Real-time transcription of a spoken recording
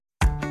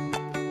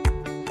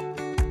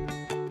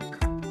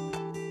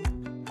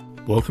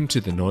Welcome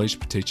to the Knowledge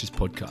for Teachers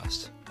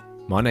podcast.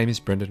 My name is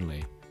Brendan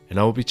Lee, and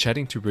I will be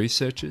chatting to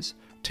researchers,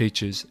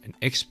 teachers, and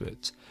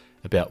experts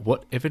about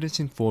what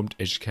evidence-informed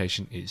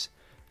education is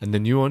and the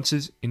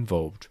nuances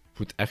involved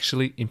with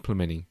actually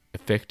implementing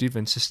effective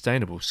and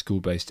sustainable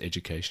school-based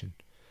education.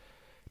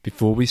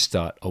 Before we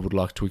start, I would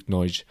like to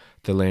acknowledge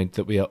the land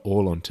that we are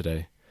all on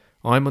today.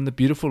 I am on the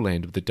beautiful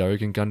land of the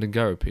Darug and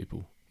Gundungurra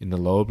people in the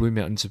lower Blue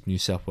Mountains of New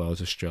South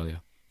Wales,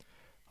 Australia.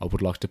 I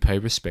would like to pay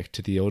respect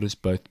to the elders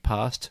both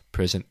past,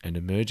 present and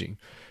emerging,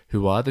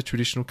 who are the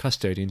traditional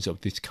custodians of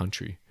this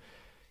country.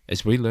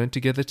 As we learn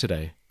together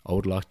today, I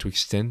would like to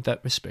extend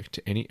that respect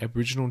to any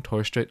Aboriginal and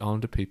Torres Strait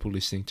Islander people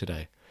listening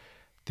today.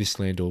 This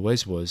land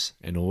always was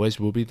and always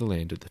will be the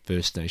land of the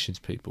First Nations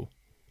people.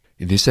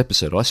 In this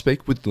episode, I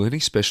speak with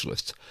learning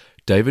specialist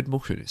David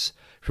Morkunas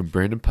from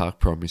Brandon Park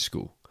Primary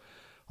School.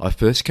 I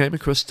first came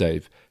across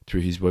Dave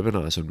through his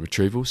webinars on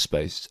retrieval,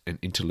 space and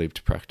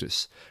interleaved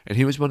practice, and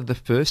he was one of the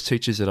first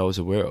teachers that I was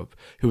aware of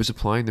who was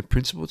applying the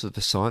principles of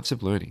the science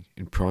of learning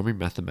in primary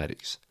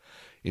mathematics.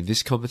 In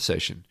this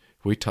conversation,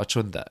 we touch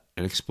on that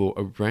and explore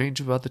a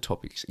range of other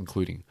topics,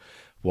 including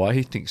why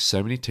he thinks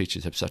so many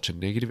teachers have such a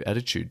negative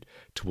attitude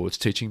towards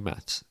teaching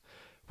maths,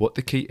 what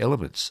the key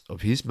elements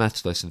of his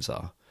maths lessons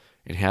are,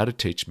 and how to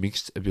teach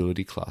mixed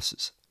ability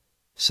classes.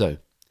 So,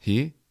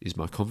 here is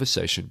my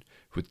conversation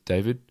with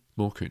David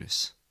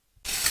Morkunas.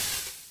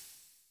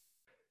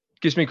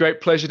 Gives me great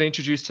pleasure to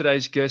introduce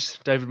today's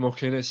guest, David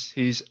Morkunas.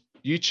 His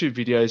YouTube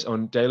videos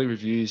on daily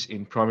reviews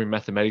in primary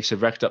mathematics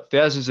have racked up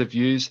thousands of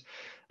views,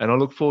 and I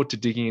look forward to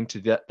digging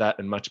into that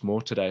and much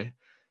more today.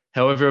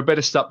 However, I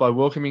better start by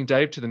welcoming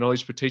Dave to the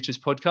Knowledge for Teachers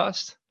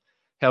podcast.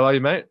 How are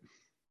you, mate?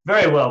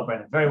 Very well,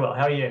 Brendan. Very well.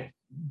 How are you?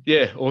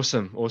 Yeah,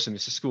 awesome.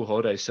 It's a school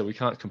holiday, so we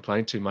can't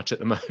complain too much at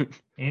the moment.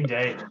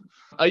 Indeed.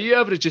 Are you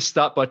able to just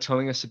start by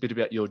telling us a bit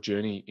about your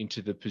journey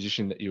into the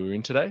position that you were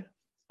in today?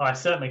 I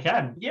certainly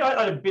can. Yeah,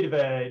 I had a bit of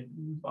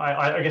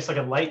I guess like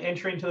a late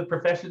entry into the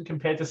profession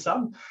compared to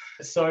some.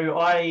 So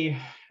I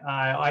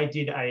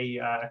did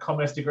a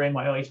commerce degree in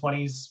my early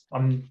 20s.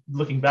 I'm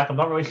looking back, I'm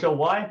not really sure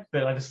why,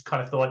 but I just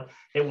kind of thought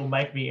it will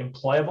make me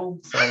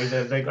employable. So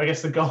I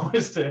guess the goal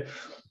is to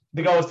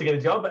get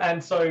a job.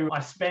 And so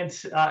I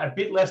spent a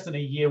bit less than a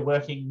year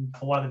working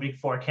for one of the big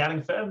four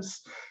accounting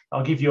firms.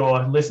 I'll give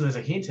your listeners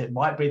a hint. It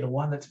might be the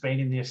one that's been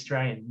in the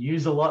Australian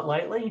news a lot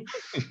lately.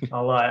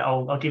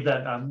 I'll give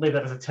that, leave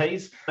that as a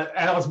tease.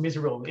 And I was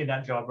miserable in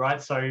that job,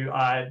 right? So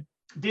I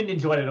didn't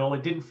enjoy it at all.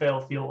 It didn't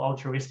feel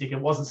altruistic. It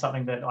wasn't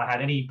something that I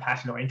had any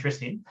passion or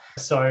interest in.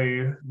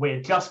 So we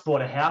had just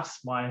bought a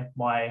house,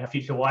 my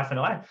future wife and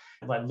I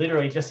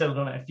literally just settled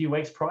on it a few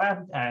weeks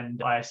prior.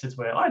 And I said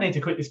to her, I need to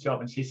quit this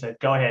job. And she said,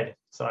 go ahead.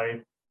 So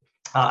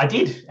I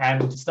did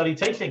and studied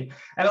teaching.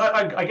 And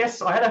I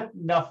guess I had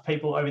enough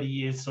people over the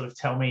years sort of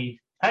tell me,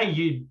 hey,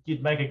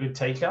 you'd make a good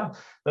teacher.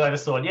 But I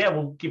just thought, yeah,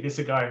 we'll give this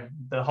a go.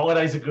 The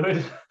holidays are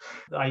good.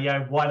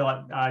 Why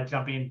not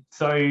jump in?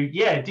 So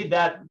yeah, did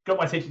that, got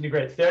my teaching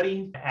degree at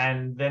 30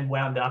 and then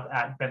wound up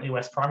at Bentley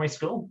West Primary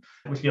School,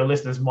 which your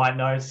listeners might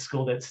know is a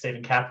school that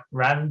Stephen Kapp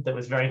ran that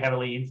was very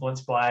heavily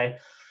influenced by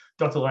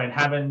Dr. Lorraine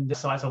Hammond,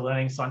 science of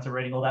learning, science of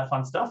reading, all that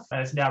fun stuff.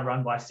 And it's now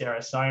run by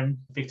Sarah Sohn,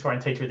 Victorian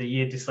Teacher of the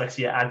Year,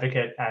 dyslexia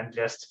advocate, and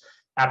just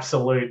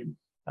absolute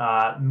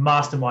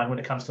mastermind when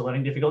it comes to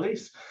learning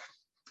difficulties.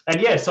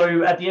 And yeah,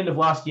 so at the end of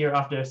last year,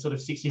 after sort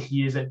of 6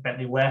 years at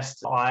Bentley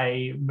West,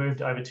 I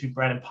moved over to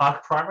Brandon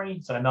Park Primary,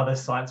 so another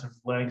science of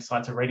learning,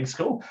 science of reading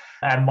school.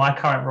 And my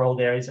current role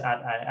there is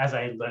as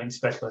a learning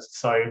specialist.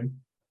 So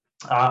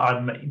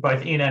I'm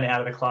both in and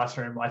out of the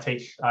classroom. I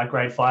teach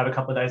grade 5 a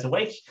couple of days a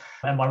week.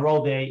 And my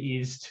role there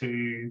is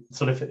to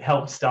sort of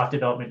help staff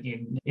development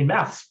in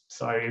maths.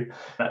 So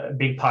a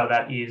big part of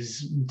that is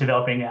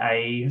developing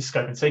a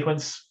scope and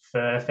sequence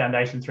for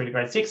foundation through to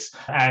grade 6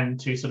 and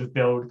to sort of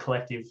build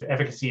collective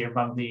efficacy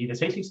among the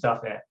teaching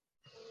staff there.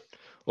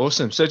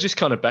 Awesome. So just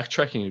kind of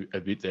backtracking a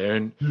bit there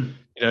and,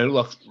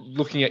 like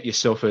looking at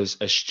yourself as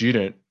a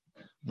student,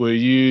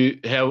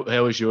 how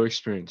was your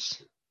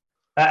experience?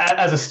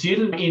 As a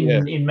student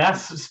in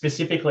maths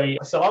specifically,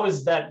 so I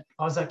was that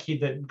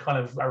kid that kind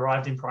of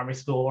arrived in primary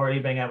school already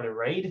being able to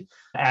read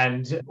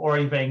and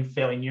already being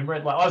fairly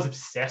numerate. Like I was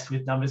obsessed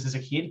with numbers as a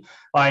kid.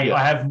 I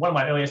have one of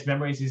my earliest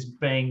memories is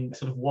being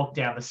sort of walked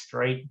down the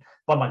street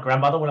by my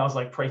grandmother when I was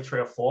like pre 3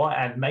 or 4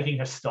 and making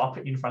her stop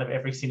in front of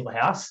every single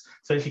house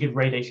so that she could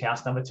read each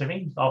house number to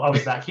me. I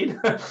was that kid.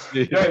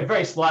 very,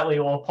 very slightly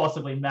or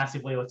possibly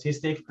massively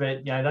autistic,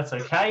 but that's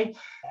okay.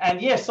 And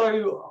yeah,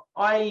 so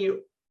I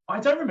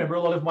don't remember a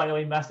lot of my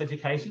early maths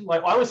education.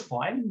 Like I was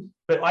fine,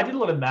 but I did a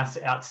lot of maths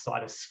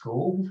outside of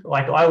school.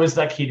 Like I was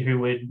that kid who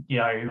would,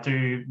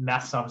 do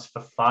math sums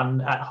for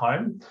fun at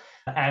home.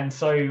 And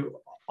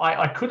so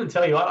I couldn't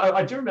tell you.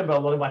 I do remember a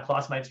lot of my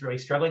classmates really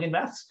struggling in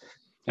maths.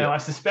 And I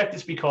suspect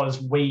it's because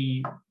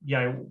we,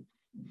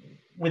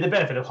 with the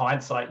benefit of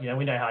hindsight,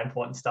 we know how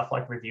important stuff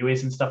like review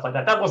is and stuff like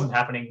that. That wasn't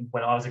happening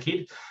when I was a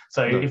kid.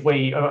 So if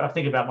I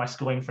think about my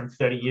schooling from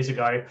 30 years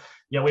ago,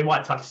 we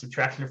might touch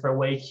subtraction for a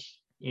week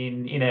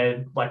in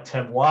a like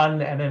term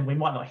 1, and then we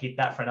might not hit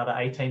that for another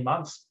 18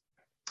 months.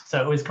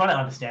 So it was kind of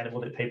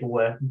understandable that people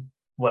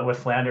were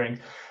floundering.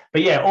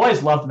 But yeah,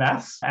 always loved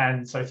maths,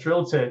 and so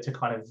thrilled to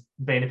kind of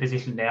be in a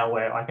position now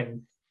where I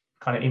can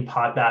kind of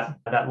impart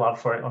that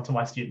love for it onto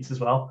my students as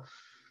well.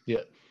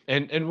 Yeah.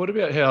 And what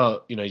about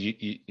how,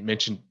 you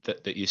mentioned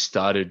that you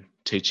started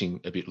teaching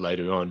a bit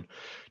later on.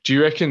 Do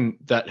you reckon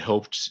that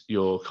helped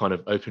your kind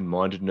of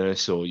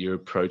open-mindedness or your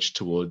approach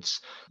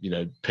towards,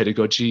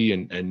 pedagogy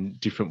and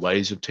different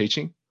ways of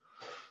teaching?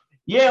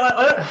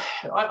 Yeah,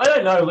 I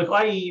don't know. Look,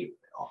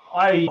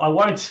 I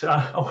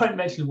won't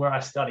mention where I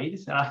studied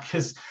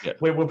because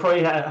we'll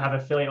probably have a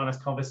fairly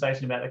honest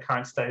conversation about the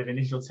current state of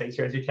initial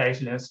teacher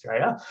education in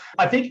Australia.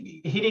 I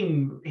think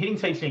hitting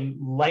teaching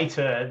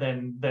later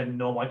than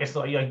normal, I guess,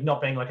 like,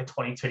 not being like a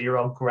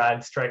 22-year-old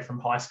grad straight from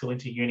high school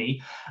into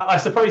uni, I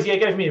suppose, it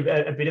gave me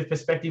a bit of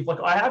perspective. Like,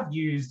 I have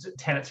used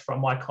tenets from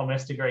my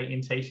commerce degree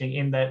in teaching,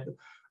 in that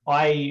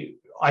I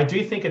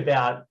do think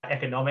about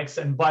economics,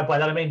 and by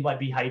that I mean like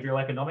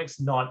behavioral economics,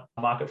 not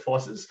market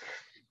forces.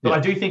 But I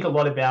do think a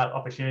lot about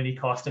opportunity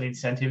cost and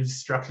incentives,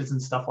 structures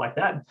and stuff like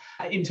that.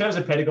 In terms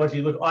of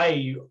pedagogy, look,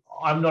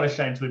 I'm not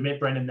ashamed to admit,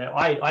 Brendan, that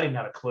I didn't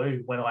have a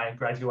clue when I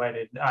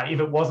graduated. If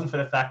it wasn't for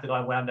the fact that I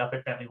wound up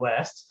at Bentley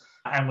West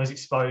and was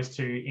exposed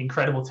to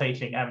incredible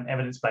teaching and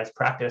evidence-based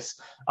practice,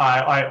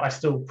 I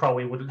still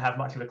probably wouldn't have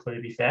much of a clue,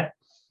 to be fair.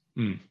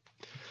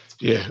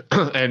 Yeah,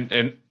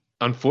 and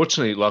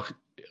unfortunately, like,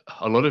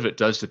 a lot of it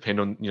does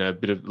depend on, a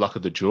bit of luck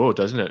of the draw,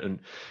 doesn't it? And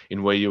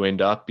in where you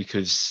end up,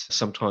 because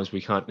sometimes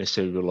we can't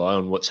necessarily rely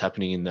on what's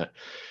happening in that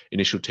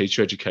initial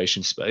teacher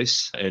education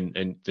space.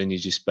 And then you're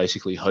just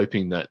basically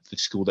hoping that the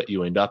school that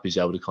you end up is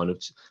able to kind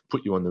of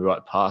put you on the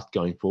right path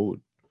going forward.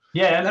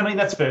 Yeah, and I mean,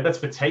 that's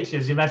for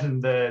teachers. Imagine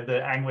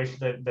the anguish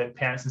that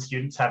parents and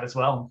students have as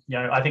well.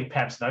 I think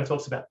Pam Snow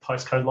talks about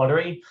postcode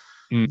lottery.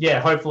 Yeah,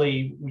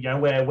 hopefully,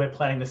 we're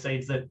planting the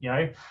seeds that,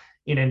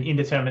 in an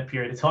indeterminate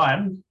period of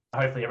time,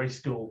 hopefully every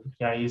school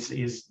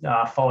is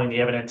following the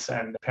evidence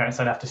and parents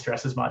don't have to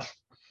stress as much.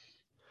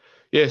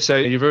 Yeah, so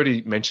you've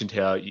already mentioned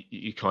how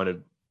you kind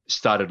of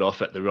started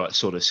off at the right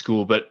sort of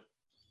school, but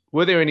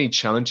were there any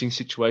challenging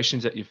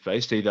situations that you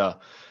faced, either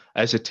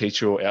as a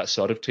teacher or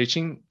outside of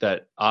teaching,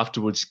 that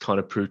afterwards kind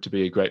of proved to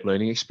be a great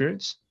learning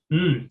experience?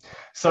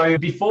 So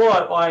before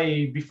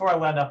I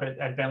wound up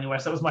at Bentley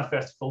West, that was my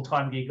first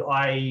full-time gig.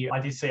 I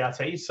did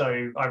CRT,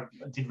 so I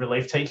did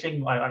relief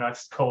teaching. I know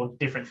it's called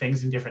different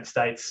things in different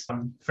states.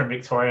 I'm from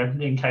Victoria,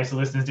 in case the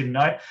listeners didn't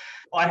know.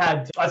 I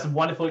had some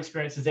wonderful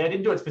experiences there. I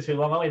didn't do it for too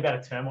long, only about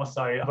a term or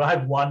so. But I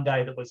had one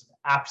day that was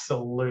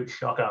absolute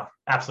shocker.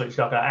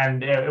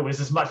 And it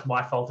was as much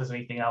my fault as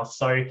anything else.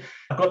 So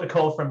I got the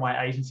call from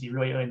my agency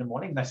really early in the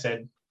morning. They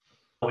said,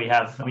 we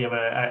have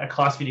a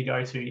class for you to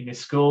go to in this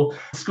school.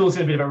 The school's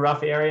in a bit of a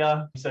rough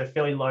area, so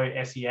fairly low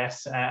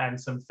SES and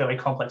some fairly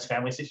complex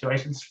family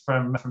situations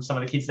from some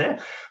of the kids there.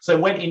 So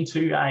went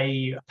into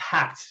a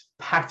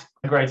packed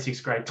grade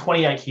 6 grade,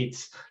 28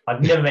 kids.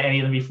 I've never met any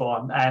of them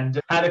before, and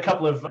had a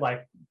couple of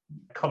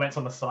comments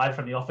on the side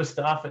from the office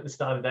staff at the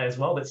start of the day as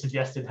well that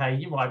suggested, hey,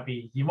 you might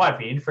be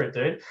in for it,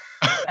 dude.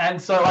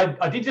 And so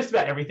I did just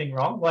about everything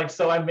wrong.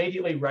 So I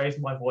immediately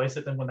raised my voice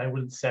at them when they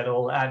wouldn't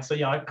settle. And so,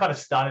 I kind of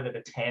started at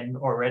a 10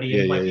 already.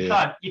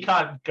 You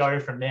can't go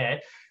from there.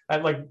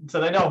 So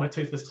they know I'm a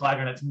toothless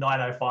tiger and it's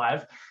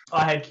 9:05.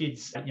 I had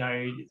kids,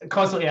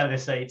 constantly out of their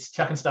seats,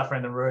 chucking stuff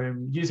around the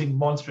room, using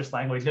monstrous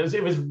language.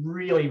 It was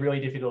really,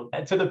 really difficult.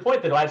 And to the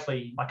point that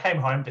I came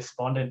home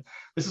despondent.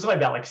 This was only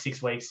about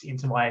 6 weeks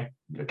into my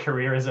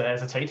career as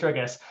a teacher, I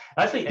guess.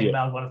 I actually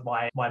emailed one of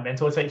my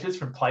mentor teachers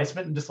from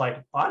placement and just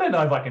I don't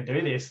know if I can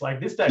do this.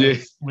 This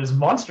day was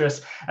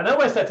monstrous. And they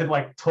always had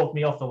to talk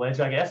me off the ledge,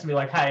 I guess, and be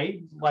like,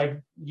 hey,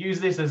 use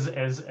this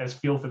as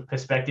fuel for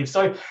perspective.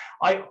 So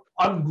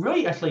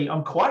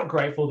I'm quite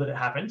grateful that it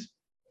happened,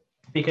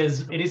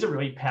 because it is a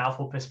really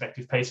powerful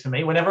perspective piece for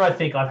me. Whenever I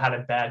think I've had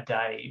a bad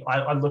day,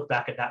 I look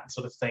back at that and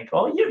sort of think,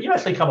 oh, you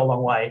actually come a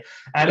long way.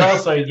 And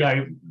also,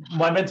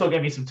 my mentor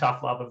gave me some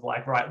tough love of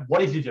right, what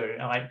did you do?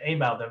 And I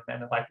emailed them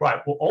and they're like,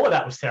 right, well, all of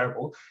that was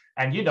terrible.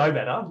 And you know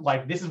better.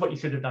 This is what you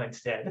should have done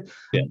instead.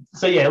 Yeah.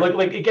 So yeah, look,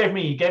 it gave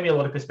me a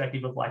lot of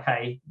perspective of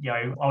hey,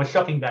 I was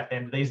shocking back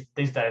then. But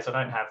these days, I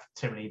don't have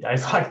too many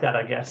days like that,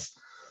 I guess.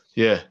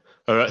 Yeah.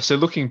 All right. So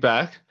looking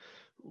back,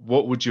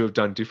 what would you have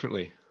done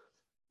differently?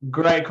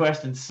 Great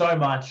question. So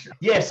much.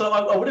 Yeah. So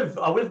I would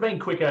have been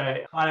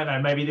quicker. I don't know.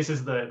 Maybe this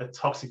is the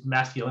toxic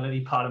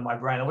masculinity part of my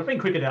brain. I would have been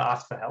quicker to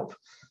ask for help,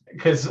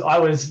 because I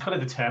was kind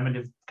of determined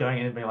of going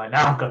in and being like, no,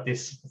 I've got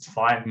this. It's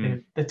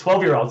fine. They're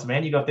 12-year-olds,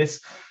 man. You got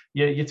this.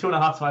 You're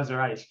 2.5 times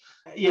their age.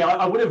 Yeah,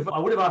 I would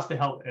have asked for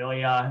help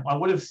earlier. I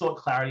would have sought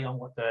clarity on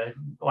what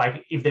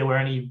if there were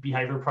any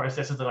behavioral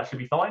processes that I should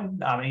be following,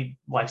 any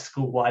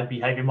school-wide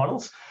behavior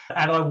models.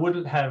 And I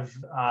wouldn't have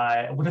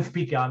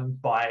begun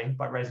by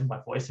raising my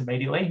voice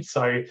immediately.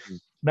 So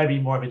maybe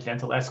more of a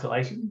gentle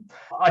escalation.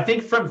 I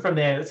think from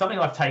there, something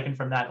I've taken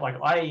from that,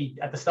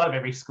 at the start of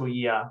every school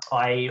year,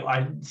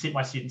 I sit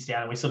my students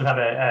down and we sort of have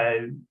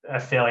a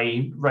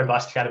fairly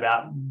robust chat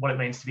about what it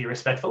means to be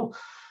respectful.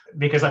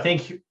 Because I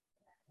think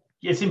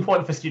it's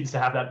important for students to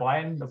have that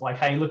buy-in of like,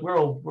 hey, look, we're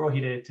all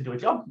here to do a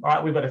job. All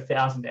right, we've got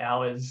 1,000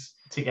 hours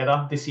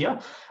together this year,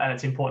 and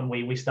it's important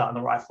we start on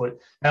the right foot.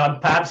 Now,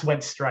 I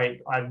went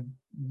straight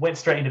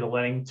into the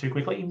learning too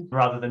quickly,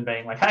 rather than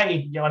being like,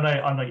 hey, I know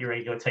I'm not your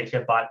ego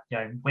teacher, but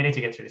we need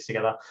to get through this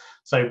together.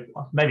 So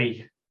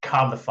maybe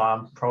calm the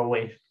farm,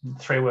 probably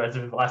 3 words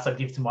of advice I'd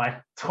give to my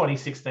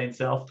 2016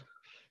 self.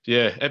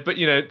 Yeah, but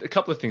a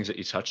couple of things that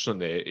you touched on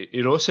there,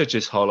 it also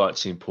just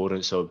highlights the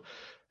importance of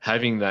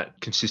having that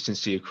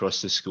consistency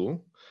across the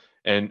school,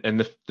 and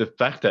the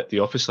fact that the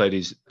office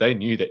ladies, they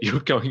knew that you were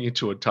going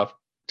into a tough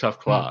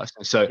class,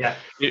 and so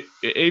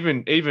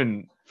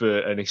even for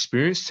an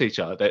experienced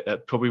teacher,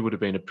 that probably would have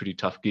been a pretty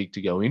tough gig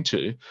to go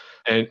into,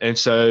 and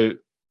so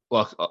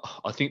like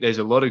I think there's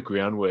a lot of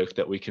groundwork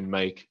that we can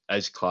make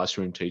as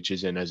classroom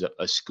teachers and as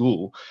a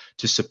school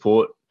to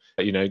support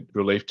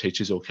relief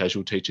teachers or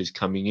casual teachers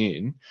coming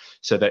in,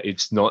 so that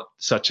it's not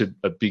such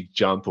a big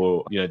jump,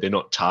 or they're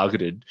not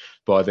targeted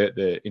by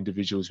the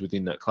individuals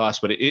within that class.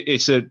 But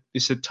it's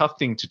a tough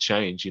thing to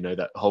change,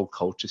 that whole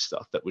culture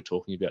stuff that we're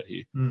talking about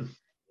here.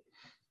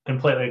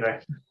 Completely agree.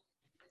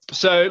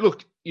 So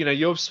look,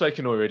 you've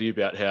spoken already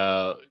about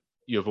how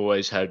you've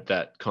always had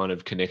that kind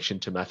of connection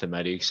to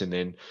mathematics, and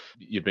then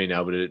you've been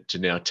able to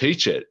now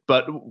teach it.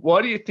 But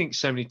why do you think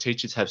so many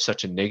teachers have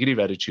such a negative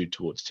attitude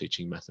towards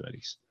teaching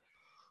mathematics?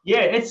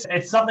 Yeah,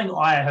 it's something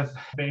I have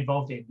been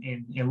involved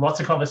in lots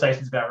of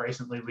conversations about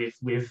recently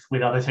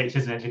with other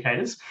teachers and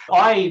educators.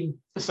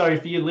 So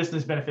for your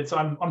listeners' benefits,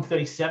 I'm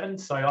 37,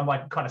 so I'm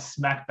like kind of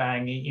smack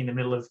bang in the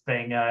middle of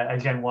being a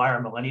Gen Y or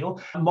a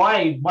millennial.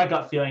 My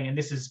gut feeling, and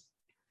this is,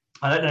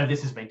 I don't know if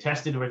this has been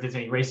tested or if there's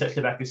any research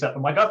to back this up,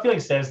 but my gut feeling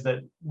says that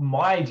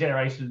my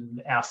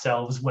generation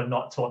ourselves were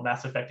not taught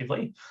maths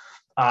effectively.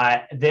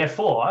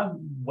 Therefore,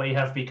 we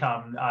have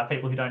become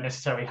people who don't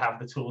necessarily have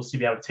the tools to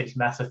be able to teach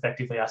maths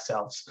effectively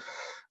ourselves.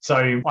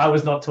 So I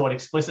was not taught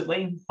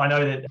explicitly. I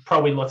know that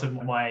probably lots of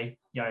my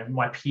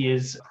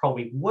peers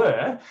probably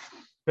were,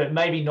 but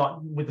maybe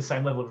not with the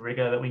same level of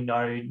rigor that we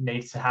know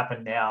needs to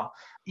happen now.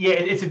 Yeah,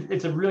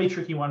 it's a really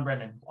tricky one,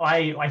 Brendan.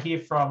 I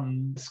hear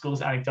from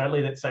schools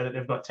anecdotally that say that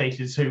they've got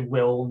teachers who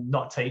will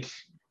not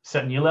teach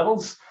certain year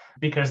levels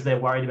because they're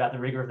worried about the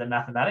rigor of their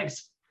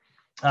mathematics.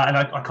 And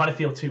I kind of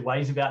feel two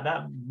ways about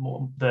that.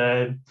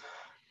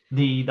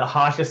 The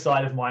harsher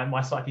side of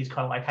my psyche is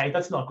kind of like, hey,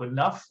 that's not good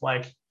enough.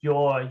 Like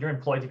you're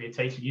employed to be a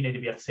teacher, you need to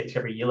be able to teach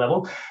every year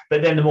level.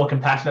 But then the more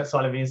compassionate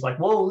side of me is like,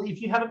 well,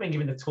 if you haven't been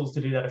given the tools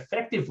to do that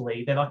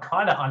effectively, then I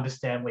kind of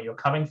understand where you're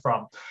coming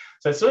from.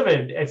 So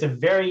it's a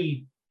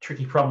very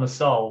tricky problem to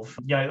solve.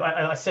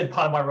 I said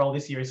part of my role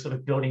this year is sort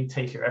of building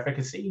teacher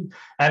efficacy.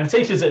 And the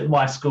teachers at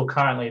my school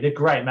currently, they're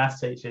great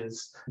maths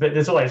teachers, but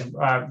there's always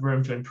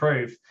room to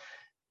improve.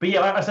 But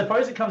yeah, I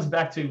suppose it comes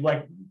back to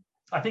like,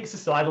 I think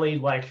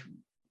societally, like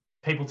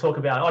people talk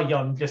about, oh, yeah,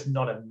 I'm just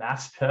not a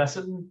maths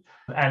person.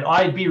 And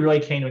I'd be really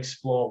keen to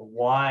explore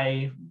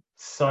why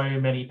so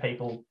many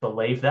people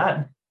believe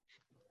that.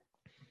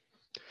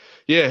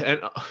 Yeah,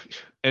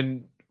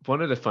 and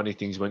one of the funny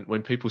things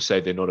when people say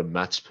they're not a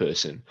maths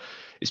person,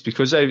 it's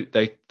because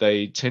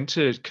they tend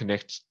to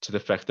connect to the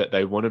fact that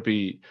they want to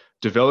be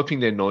developing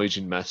their knowledge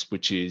in maths,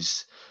 which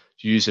is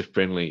user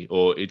friendly,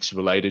 or it's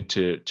related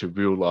to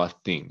real life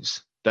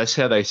things. That's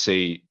how they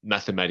see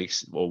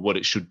mathematics, or what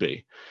it should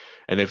be.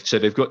 And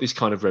they've got this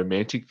kind of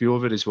romantic view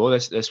of it as well.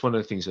 That's one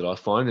of the things that I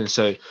find. And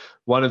so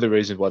one of the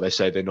reasons why they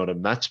say they're not a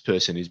maths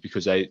person is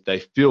because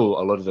they feel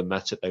a lot of the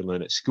maths that they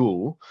learn at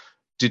school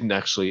didn't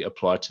actually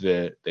apply to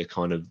their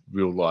kind of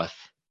real life.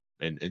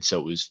 And so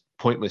it was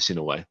pointless in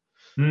a way.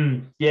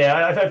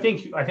 Yeah, I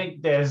think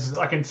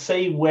I can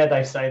see where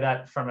they say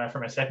that from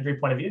a secondary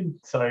point of view.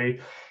 So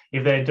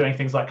if they're doing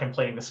things like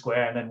completing the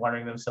square and then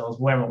wondering themselves,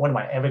 when am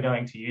I ever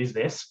going to use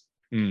this?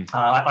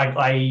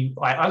 I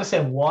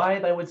understand why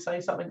they would say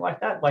something like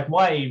that. Like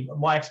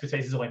my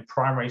expertise is all in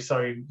primary,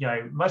 so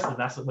most of the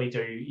maths that we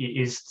do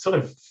is sort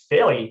of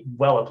fairly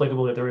well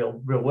applicable to the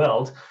real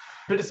world.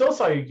 But it's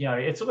also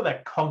it's sort of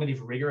that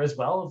cognitive rigor as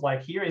well of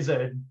like here is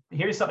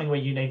something where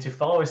you need to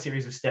follow a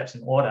series of steps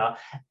in order,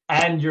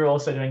 and you're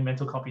also doing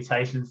mental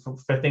computation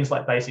for things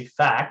like basic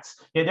facts.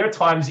 There are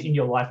times in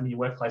your life and your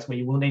workplace where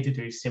you will need to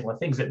do similar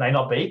things. It may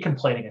not be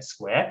completing a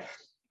square,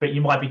 but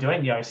you might be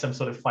doing, some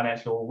sort of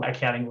financial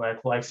accounting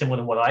work, like similar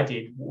to what I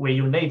did, where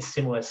you'll need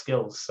similar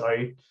skills. So,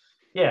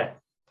 yeah,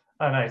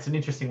 I don't know. It's an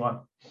interesting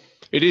one.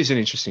 It is an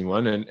interesting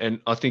one,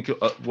 and I think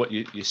what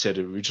you said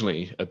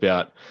originally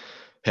about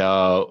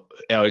how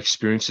our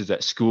experiences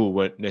at school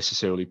weren't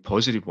necessarily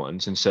positive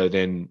ones, and so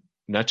then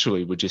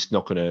naturally we're just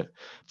not going to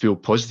feel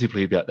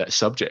positively about that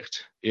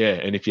subject. Yeah,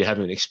 and if you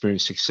haven't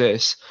experienced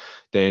success,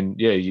 then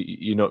yeah,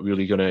 you're not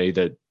really going to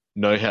either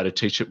know how to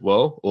teach it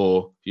well,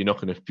 or you're not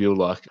going to feel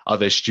like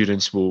other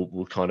students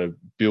will kind of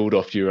build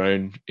off your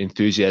own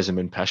enthusiasm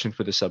and passion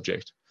for the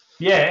subject.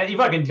 Yeah, if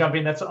I can jump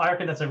in, I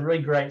reckon that's a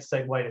really great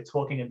segue to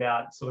talking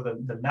about sort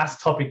of the maths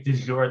topic du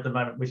jour at the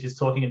moment, which is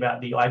talking about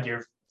the idea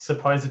of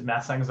supposed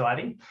maths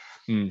anxiety.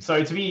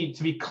 So to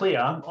be clear,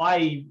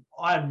 I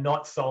am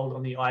not sold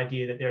on the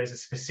idea that there is a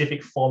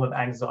specific form of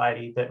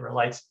anxiety that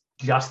relates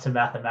just to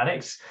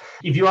mathematics.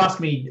 If you ask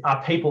me,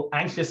 are people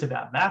anxious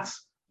about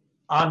maths?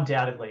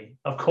 Undoubtedly.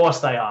 Of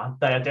course they are.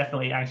 They are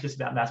definitely anxious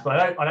about maths,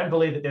 but I don't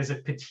believe that there's a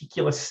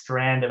particular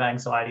strand of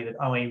anxiety that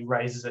only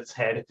raises its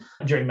head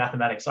during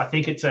mathematics. I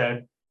think it's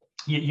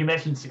you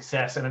mentioned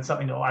success, and it's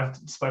something that I've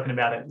spoken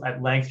about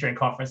at length during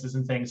conferences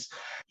and things.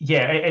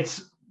 Yeah,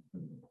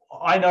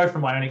 I know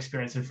from my own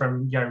experience and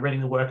from reading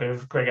the work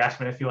of Greg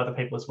Ashman and a few other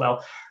people as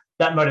well,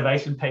 that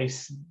motivation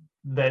piece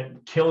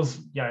that kills,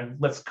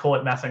 let's call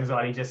it maths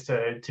anxiety, just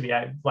to be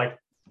like,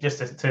 just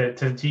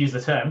to use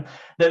the term,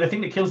 the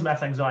thing that kills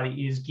maths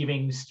anxiety is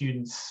giving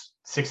students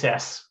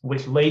success,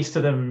 which leads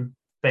to them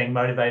being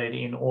motivated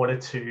in order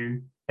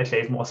to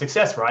achieve more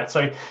success, right?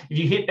 So if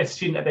you hit a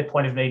student at their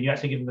point of need, you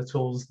actually give them the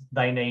tools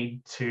they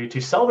need to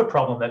solve a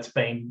problem that's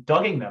been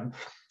dogging them,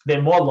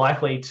 they're more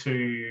likely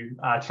to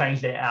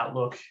change their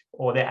outlook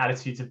or their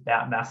attitudes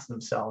about maths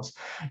themselves.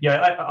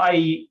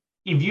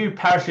 If you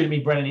parachuted me,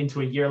 Brennan,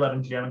 into a year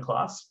 11 German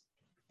class,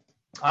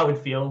 I would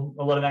feel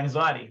a lot of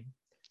anxiety.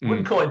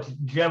 Wouldn't call it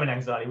German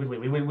anxiety, would we?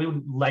 We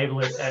wouldn't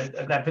label it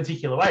that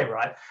particular way,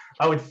 right?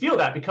 I would feel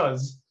that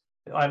because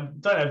I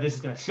don't know if this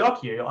is going to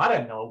shock you. I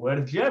don't know a word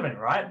of German,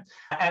 right?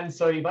 And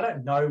so if I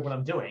don't know what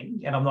I'm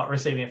doing and I'm not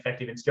receiving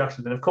effective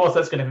instruction, then of course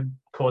that's going to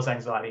cause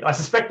anxiety. I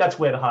suspect that's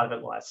where the heart of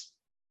it lies.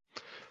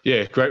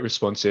 Yeah, great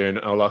response there, and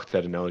I like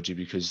that analogy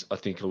because I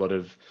think a lot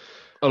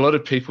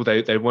of people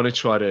they want to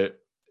try to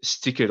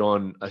stick it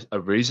on a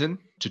reason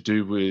to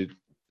do with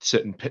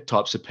certain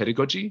types of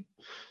pedagogy,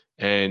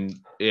 and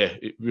yeah,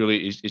 it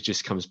really is, it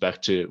just comes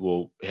back to,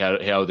 well, how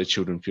are the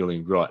children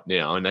feeling right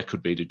now, and that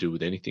could be to do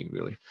with anything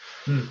really.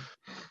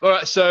 All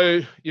right, so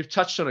you've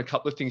touched on a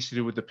couple of things to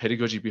do with the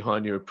pedagogy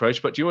behind your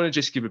approach, but do you want to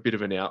just give a bit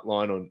of an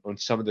outline on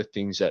some of the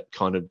things that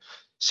kind of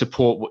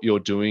support what you're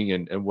doing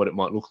and what it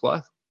might look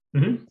like?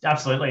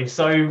 Absolutely.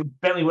 So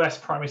Bentley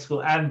West Primary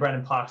School and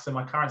Brandon Park, so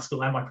my current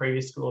school and my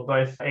previous school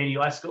are both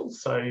ADI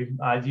schools. So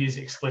I use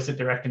explicit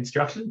direct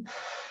instruction,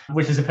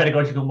 which is a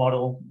pedagogical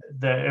model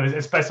that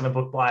it's based on a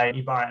book by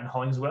Ibarra and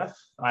Hollingsworth.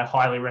 I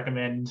highly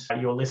recommend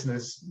your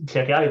listeners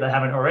check out if they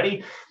haven't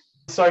already.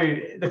 So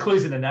the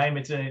clue's in the name.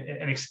 It's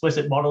an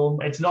explicit model.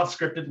 It's not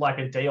scripted like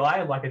a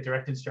DI, like a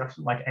direct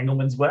instruction, like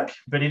Engelman's work,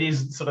 but it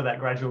is sort of that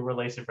gradual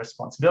release of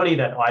responsibility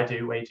that I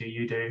do, we do,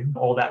 you do,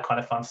 all that kind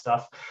of fun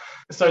stuff.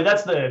 So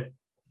that's the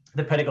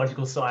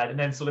pedagogical side. And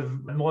then sort of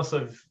more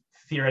sort of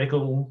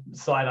theoretical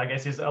side, I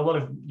guess, is a lot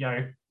of,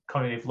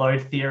 cognitive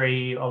load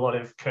theory, a lot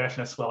of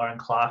Kirshner, Sweller, and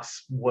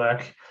Clark's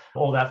work,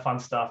 all that fun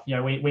stuff.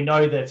 We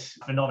know that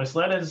for novice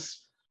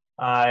learners,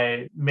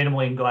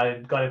 minimally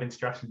guided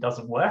instruction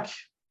doesn't work.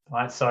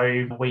 Right,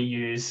 so we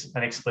use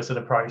an explicit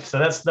approach. So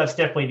that's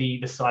definitely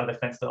the side of the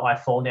fence that I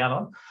fall down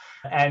on.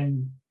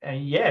 And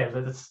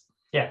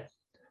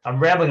I'm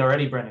rambling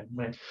already, Brendan.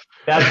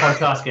 Bad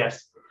podcast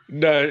guest.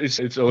 No,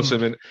 it's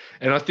awesome.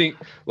 And I think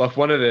like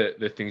one of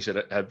the things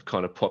that have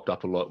kind of popped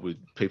up a lot with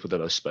people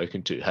that I've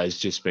spoken to has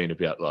just been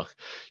about like,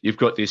 you've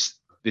got this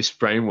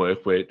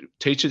framework where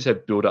teachers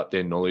have built up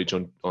their knowledge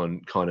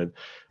on kind of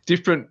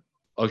different,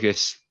 I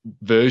guess,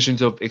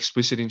 versions of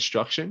explicit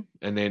instruction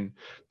and then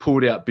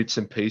pulled out bits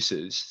and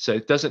pieces. So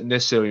it doesn't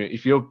necessarily,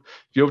 if you've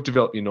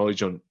developed your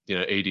knowledge on,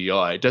 EDI,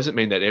 it doesn't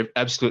mean that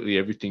absolutely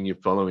everything you're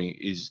following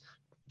is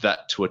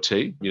that to a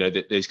T.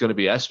 That there's going to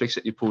be aspects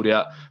that you pulled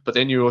out, but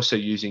then you're also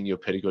using your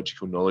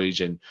pedagogical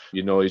knowledge and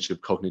your knowledge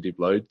of cognitive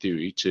load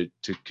theory to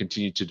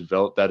continue to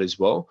develop that as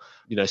well.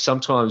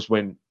 Sometimes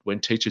when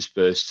teachers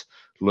first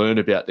learn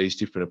about these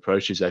different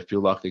approaches, they feel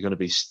like they're going to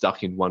be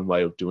stuck in one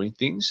way of doing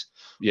things.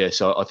 Yeah,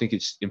 so I think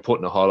it's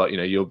important to highlight,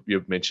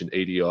 you've mentioned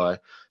EDI,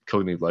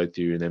 cognitive load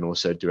theory, and then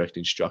also direct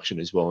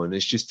instruction as well. And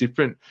there's just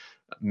different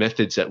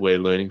methods that we're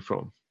learning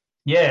from.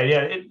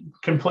 Yeah,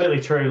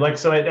 completely true. Like,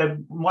 so at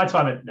my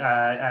time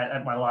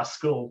at my last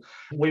school,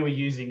 we were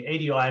using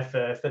EDI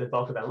for the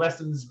bulk of our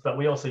lessons, but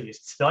we also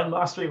used Spelling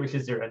Mastery, which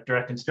is a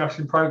direct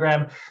instruction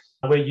program.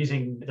 We're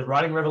using the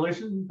Writing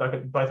Revolution, both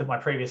at my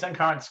previous and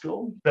current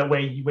school, but we're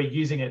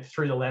using it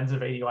through the lens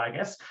of EDI, I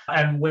guess.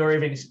 And we were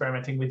even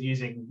experimenting with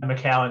using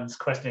McCowan's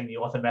questioning the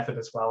author method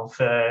as well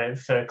for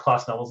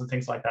class novels and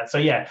things like that. So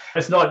yeah,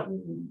 it's no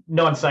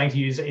one's saying to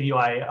use EDI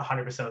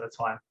 100% of the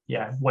time.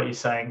 Yeah, what you're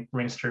saying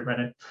rings true,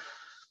 Brendan.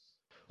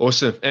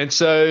 Awesome. And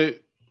so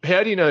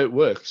how do you know it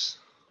works?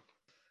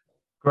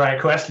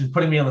 Great question,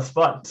 putting me on the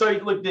spot. So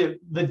look,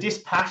 the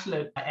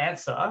dispassionate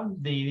answer,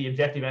 the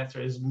objective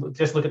answer is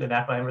just look at the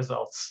NAPLAN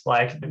results.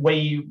 Like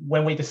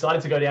when we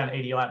decided to go down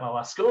EDI at my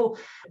last school,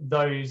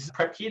 those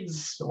prep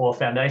kids or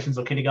foundations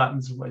or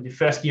kindergartens, the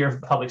first year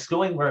of public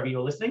schooling, wherever you're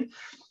listening,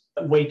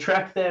 we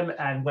tracked them,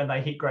 and when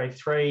they hit grade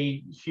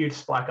 3, huge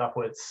spike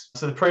upwards.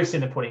 So the proof's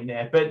in the pudding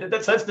there. But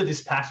that's the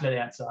dispassionate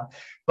answer.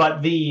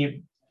 But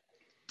the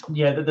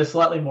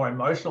slightly more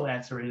emotional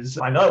answer is,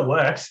 I know it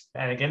works.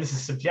 And again, this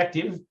is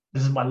subjective,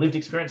 This is my lived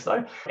experience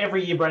though.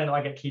 Every year, Brendan,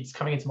 I get kids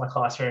coming into my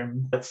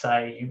classroom that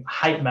say,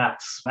 hate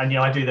maths. And,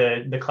 I do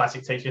the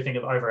classic teacher thing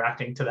of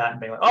overacting to that and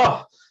being like,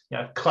 oh,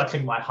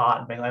 clutching my heart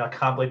and being like, I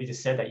can't believe you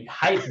just said that. You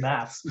hate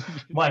maths.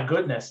 My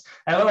goodness.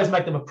 And I always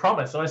make them a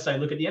promise. I always say,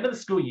 look, at the end of the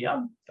school year,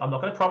 I'm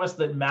not going to promise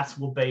that maths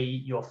will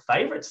be your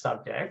favorite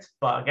subject,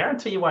 but I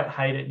guarantee you won't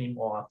hate it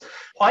anymore.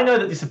 I know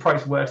that this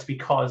approach works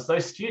because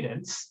those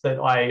students that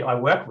I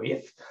work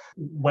with,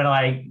 when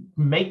I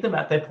meet them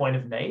at their point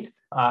of need,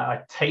 I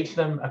teach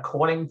them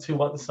according to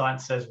what the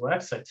science says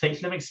works. So teach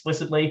them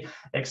explicitly,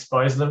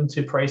 expose them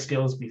to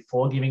pre-skills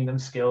before giving them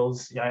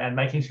skills, and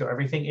making sure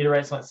everything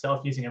iterates on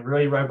itself using a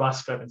really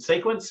robust scope and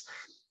sequence.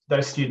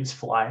 Those students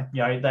fly.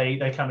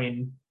 They come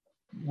in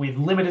with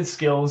limited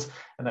skills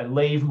and they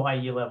leave my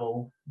year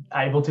level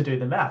able to do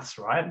the maths,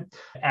 right?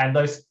 And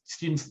those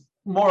students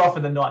more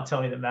often than not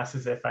tell me that maths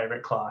is their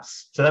favorite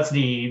class. So that's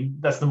the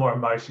more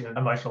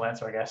emotional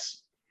answer, I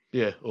guess.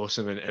 Yeah,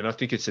 awesome. And I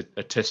think it's a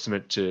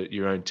testament to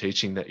your own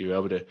teaching that you're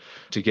able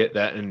to get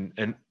that.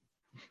 And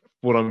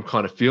what I'm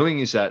kind of feeling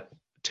is that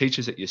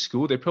teachers at your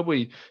school, they're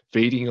probably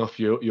feeding off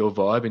your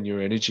vibe and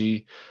your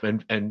energy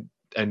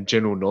and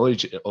general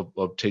knowledge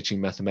of teaching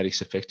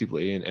mathematics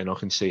effectively. And I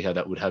can see how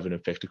that would have an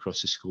effect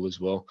across the school as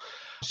well.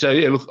 So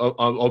yeah, look,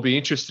 I'll be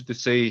interested to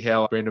see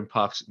how Brendan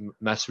Park's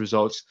maths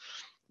results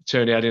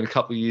turn out in a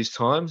couple of years'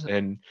 time,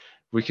 and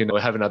we can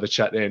have another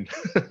chat then.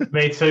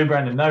 Me too,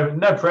 Brendan.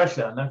 No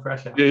pressure.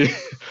 Yeah.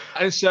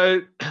 And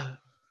so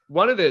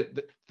one of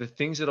the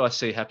things that I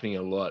see happening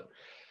a lot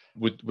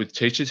with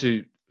teachers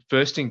who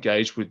first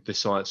engage with the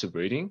science of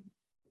reading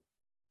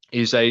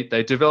is they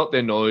develop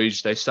their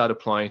knowledge, they start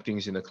applying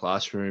things in the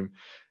classroom,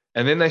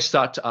 and then they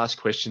start to ask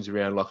questions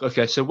around like,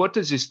 okay, so what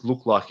does this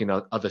look like in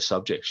other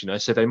subjects?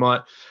 So they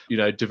might,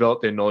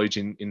 develop their knowledge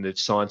in the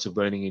science of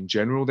learning in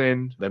general.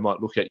 Then they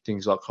might look at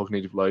things like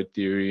cognitive load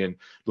theory and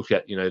look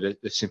at,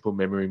 the simple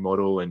memory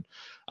model and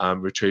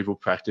retrieval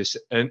practice.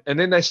 And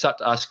then they start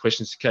to ask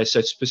questions. Okay,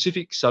 so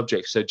specific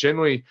subjects. So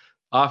generally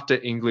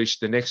after English,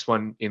 the next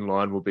one in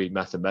line will be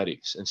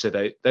mathematics. And so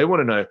they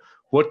want to know,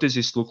 what does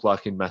this look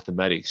like in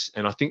mathematics?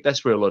 And I think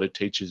that's where a lot of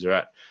teachers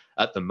are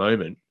at the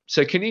moment.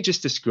 So can you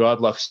just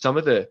describe like some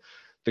of the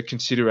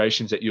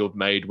considerations that you've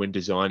made when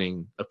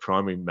designing a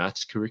primary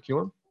maths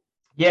curriculum?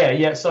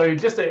 Yeah. So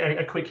just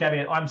a quick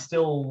caveat.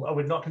 I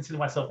would not consider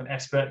myself an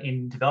expert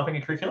in developing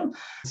a curriculum.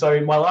 So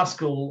in my last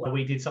school,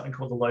 we did something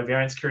called the low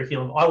variance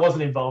curriculum. I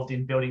wasn't involved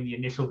in building the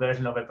initial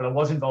version of it, but I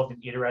was involved in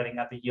iterating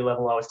at the year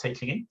level I was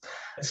teaching in.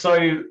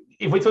 So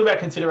if we talk about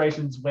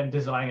considerations when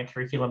designing a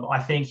curriculum, I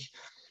think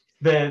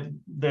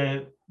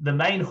the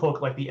main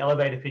hook, like the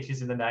elevator pitch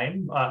is in the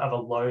name of a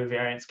low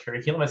variance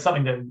curriculum. It's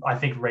something that I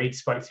think Reed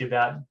spoke to you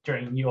about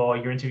during your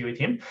interview with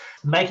him,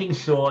 making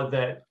sure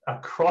that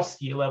across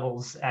year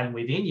levels and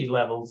within year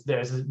levels,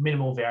 there's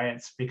minimal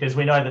variance, because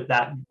we know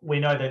that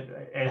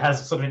it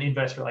has sort of an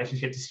inverse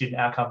relationship to student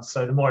outcomes.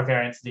 So the more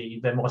variance,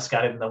 the more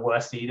scattered and the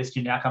worse the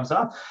student outcomes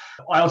are.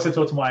 I also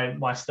talked to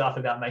my staff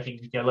about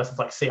making lessons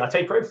like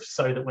CRT proof,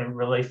 so that when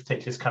relief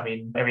teachers come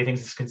in,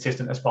 everything's as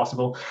consistent as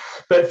possible.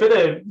 But for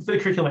the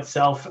curriculum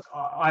itself,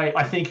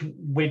 I think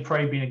we'd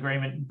probably be in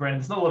agreement, Brendan.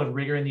 There's not a lot of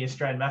rigor in the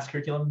Australian maths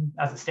curriculum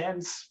as it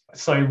stands.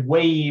 So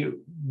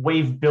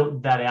we've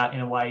built that out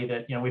in a way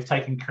that we've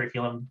taken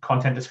curriculum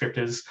content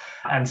descriptors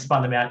and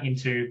spun them out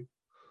into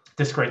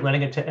discrete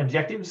learning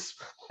objectives,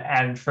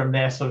 and from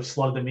there sort of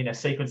slotted them in a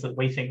sequence that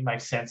we think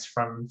makes sense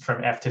from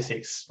F to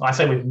 6. I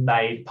say we've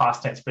made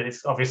past tense, but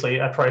it's obviously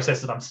a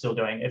process that I'm still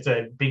doing. It's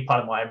a big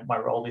part of my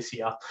role this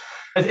year.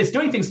 It's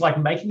doing things like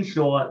making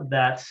sure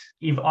that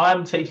if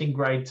I'm teaching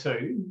grade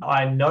 2,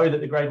 I know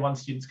that the grade 1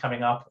 students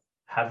coming up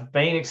have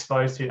been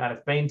exposed to and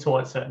have been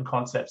taught certain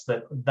concepts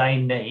that they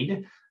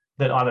need,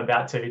 that I'm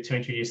about to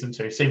introduce them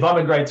to. So if I'm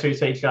a grade 2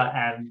 teacher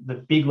and the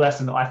big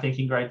lesson I think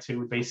in grade 2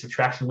 would be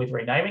subtraction with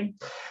renaming,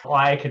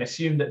 I can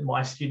assume that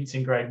my students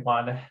in grade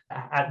 1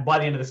 by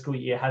the end of the school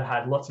year have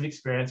had lots of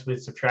experience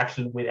with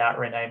subtraction without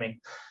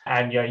renaming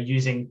and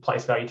using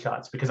place value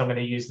charts, because I'm going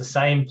to use the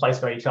same place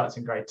value charts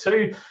in grade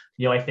 2.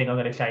 The only thing I'm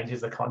going to change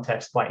is the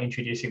context by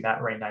introducing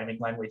that renaming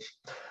language.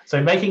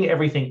 So making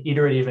everything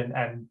iterative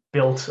and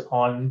built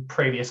on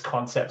previous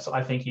concepts,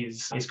 I think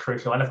is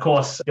crucial. And of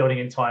course, building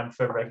in time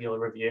for regular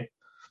review.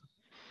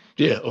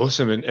 Yeah,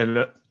 awesome.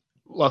 And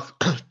like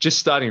just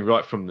starting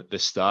right from the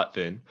start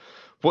then,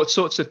 what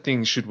sorts of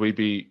things should we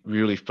be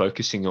really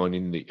focusing on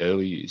in the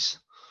early years?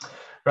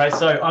 Right,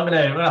 so I'm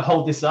gonna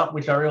hold this up,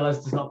 which I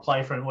realize does not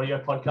play for an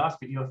audio podcast,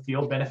 but for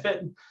your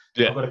benefit.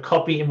 Yeah. I've got a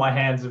copy in my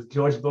hands of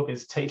George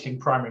Booker's Teaching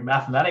Primary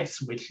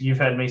Mathematics, which you've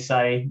heard me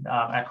say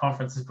at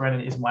conferences,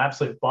 Brendan, is my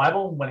absolute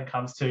Bible when it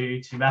comes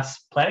to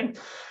maths planning.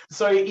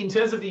 So in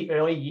terms of the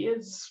early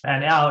years,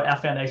 and our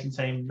foundation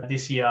team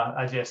this year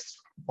are just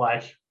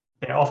like,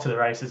 they're off to the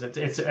races.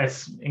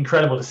 It's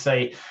incredible to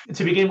see.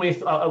 To begin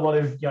with, a lot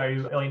of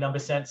early number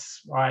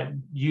sense, right?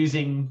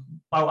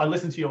 I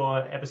listened to your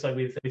episode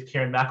with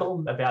Kieran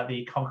Mackle about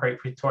the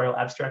concrete pictorial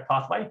abstract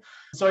pathway.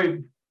 So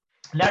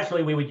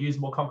Naturally, we would use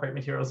more concrete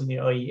materials in the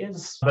early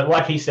years, but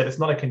like he said, it's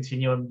not a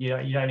continuum.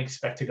 You don't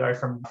expect to go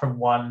from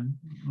one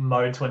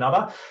mode to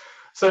another.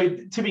 So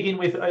to begin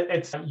with,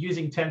 it's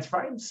using tens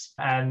frames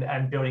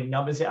and building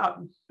numbers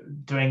out,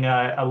 doing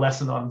a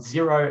lesson on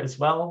zero as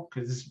well,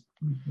 because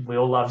we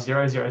all love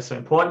zero. Zero is so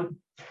important.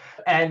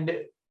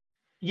 And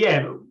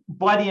yeah,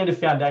 by the end of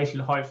foundation,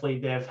 hopefully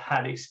they've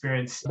had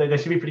experience. They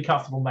should be pretty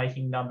comfortable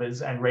making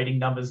numbers and reading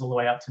numbers all the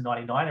way up to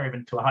 99 or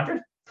even to 100,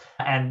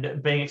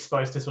 and being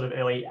exposed to sort of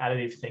early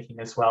additive thinking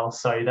as well.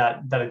 So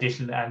that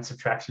addition and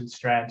subtraction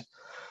strand.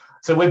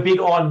 So we're big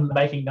on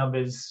making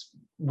numbers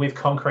with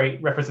concrete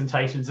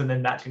representations and then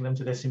matching them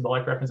to their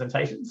symbolic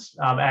representations.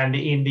 And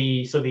in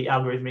the sort of the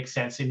algorithmic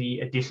sense, in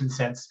the addition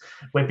sense,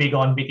 we're big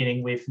on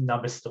beginning with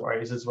number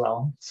stories as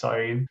well.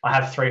 So I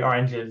have 3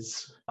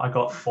 oranges. I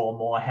got 4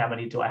 more. How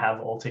many do I have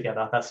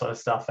altogether? That sort of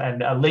stuff.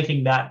 And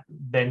linking that,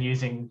 then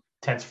using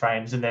tens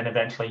frames, and then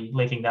eventually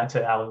linking that to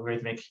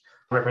algorithmic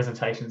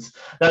representations.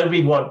 That would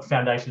be what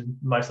foundation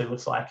mostly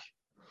looks like.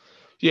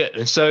 Yeah.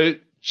 And so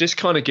just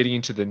kind of getting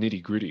into the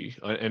nitty gritty,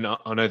 and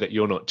I know that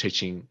you're not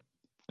teaching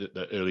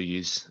the early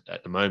years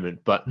at the moment,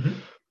 but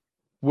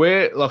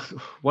where, like,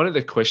 one of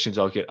the questions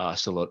I'll get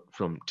asked a lot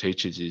from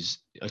teachers is,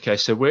 okay,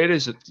 so where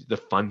does the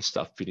fun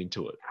stuff fit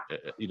into it?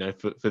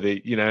 For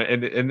the,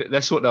 and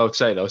that's what they'll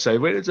say. They'll say,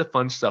 where does the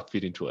fun stuff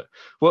fit into it?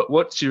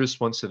 What's your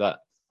response to that?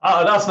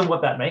 I'd ask them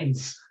what that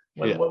means.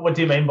 What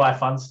do you mean by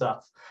fun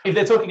stuff? If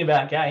they're talking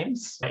about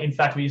games, in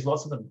fact, we use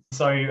lots of them.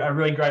 So a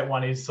really great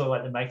one is sort of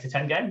like the make to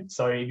 10 game.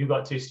 So if you've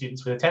got 2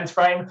 students with a tens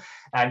frame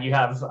and you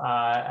have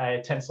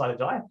a 10-sided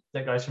die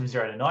that goes from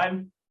 0 to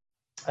 9,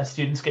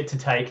 students get to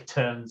take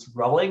turns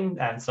rolling.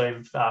 And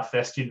so if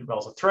first student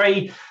rolls a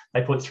 3,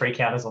 they put 3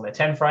 counters on their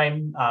 10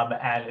 frame.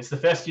 And it's the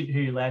first student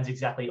who lands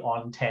exactly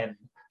on 10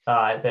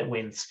 that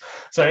wins.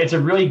 So it's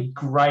a really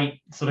great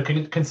sort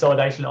of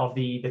consolidation of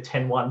the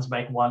 10 ones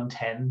make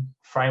 110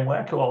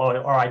 framework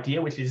or idea,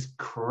 which is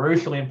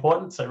crucially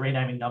important. So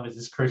renaming numbers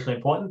is crucially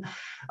important.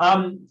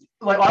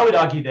 Like I would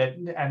argue that,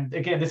 and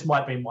again, this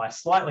might be my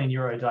slightly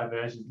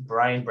neurodivergent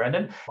brain,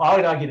 Brendan, I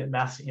would argue that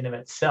maths in of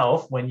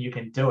itself, when you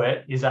can do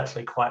it, is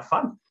actually quite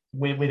fun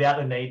without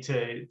the need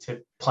to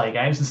play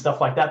games and stuff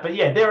like that. But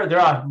yeah, there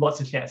are lots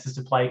of chances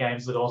to play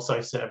games that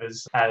also serve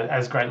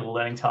as great little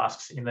learning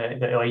tasks in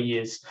the early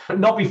years, but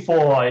not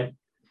before,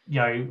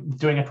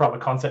 doing a proper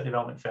concept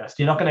development first.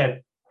 You're not going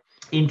to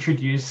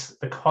introduce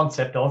the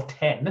concept of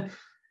 10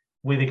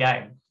 with a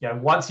game.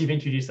 Once you've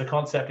introduced the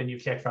concept and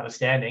you've checked for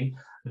understanding,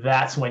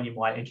 that's when you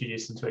might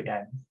introduce them to a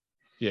game.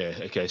 Yeah.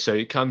 Okay. So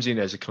it comes in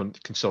as a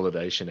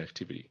consolidation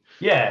activity.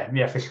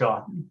 Yeah, for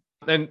sure.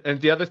 And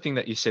the other thing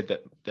that you said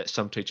that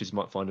some teachers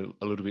might find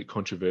a little bit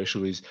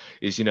controversial is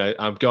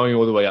going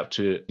all the way up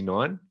to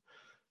 9.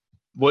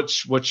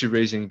 What's your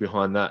reasoning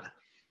behind that?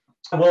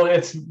 Well,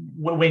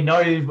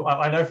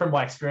 I know from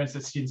my experience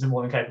that students are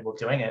more than capable of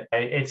doing it.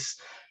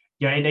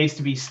 It needs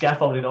to be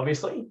scaffolded,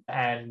 obviously,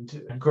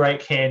 and great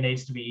care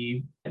needs to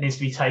be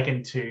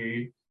taken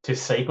to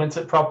sequence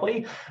it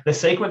properly. The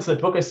sequence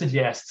that Booker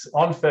suggests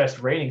on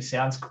first reading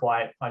sounds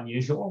quite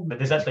unusual, but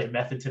there's actually a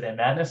method to their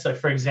madness. So,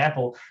 for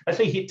example,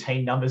 actually hit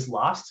teen numbers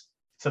last.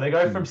 So they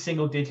go from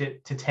single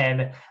digit to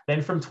 10,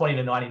 then from 20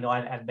 to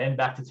 99, and then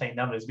back to teen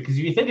numbers. Because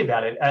if you think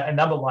about it, a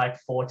number like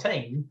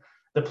 14,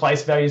 the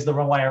place value is the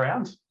wrong way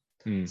around.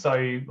 So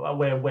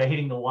we're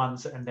hitting the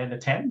 1s and then the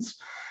 10s.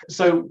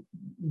 So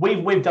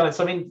we've done it.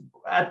 So I mean,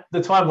 at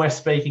the time we're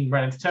speaking,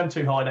 Brennan, it's term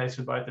 2 holidays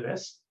for both of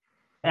us.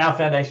 Our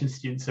foundation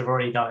students have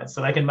already done it, so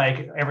they can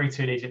make every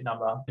 2-digit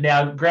number.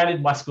 Now,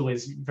 granted, my school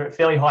is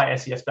fairly high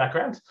SES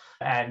background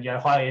and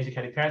highly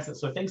educated parents, that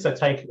sort of thing. So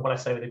take what I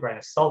say with a grain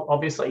of salt,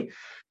 obviously.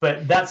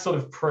 But that's sort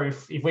of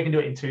proof. If we can do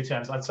it in 2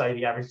 terms, I'd say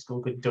the average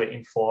school could do it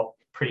in 4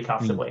 pretty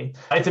comfortably.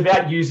 It's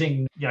about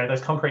using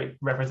those concrete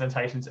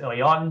representations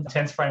early on.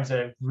 Tens frames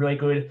are really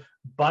good.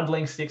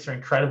 Bundling sticks are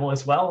incredible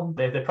as well.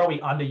 They're probably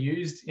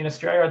underused in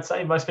Australia, I'd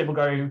say. Most people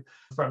go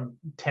from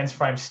tens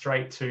frames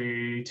straight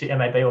to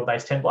MAB or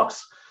base 10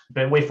 blocks.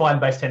 But we find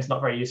base 10 is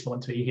not very useful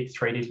until you hit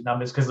 3-digit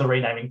numbers because the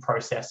renaming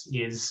process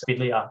is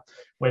fiddlier.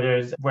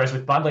 Whereas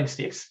with bundling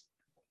sticks,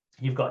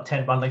 you've got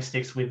 10 bundling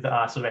sticks with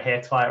sort of a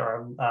hair tie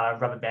or a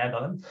rubber band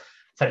on them.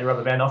 Take the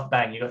rubber band off,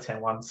 bang, you've got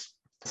 10 ones.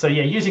 So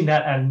yeah, using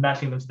that and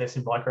matching them to their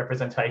symbolic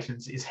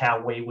representations is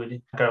how we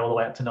would go all the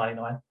way up to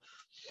 99.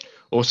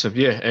 Awesome.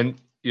 Yeah.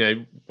 And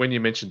when you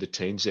mentioned the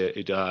teens there,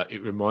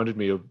 it reminded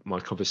me of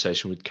my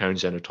conversation with Karen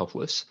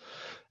Xanatopoulos.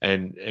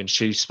 And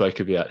she spoke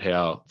about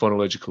how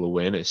phonological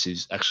awareness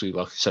is actually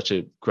like such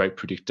a great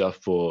predictor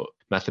for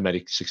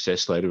mathematics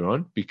success later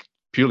on,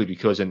 purely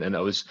because, and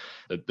that was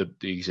the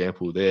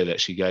example there that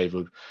she gave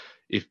of,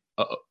 if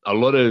a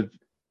lot of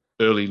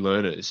early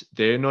learners,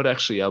 they're not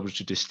actually able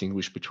to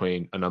distinguish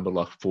between a number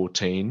like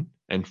 14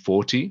 and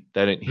 40.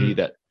 They don't hear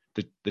that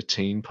the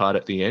teen part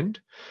at the end.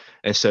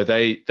 And so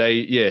they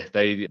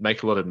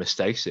make a lot of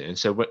mistakes there. And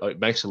so it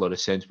makes a lot of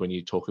sense when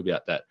you talk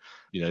about that,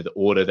 the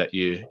order that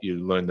you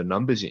learn the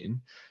numbers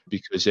in,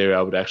 because they're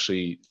able to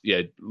actually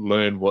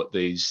learn what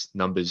these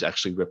numbers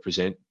actually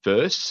represent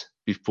first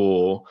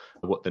before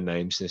what the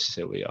names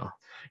necessarily are.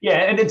 Yeah,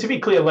 and then to be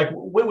clear, like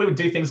we would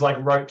do things like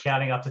rote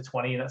counting up to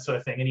 20 and that sort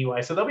of thing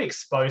anyway. So they'll be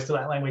exposed to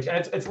that language.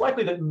 And it's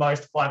likely that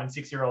most 5 and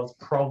 6 year olds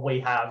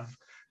probably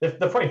they've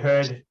probably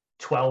heard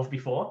 12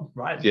 before,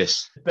 right?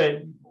 Yes.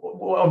 But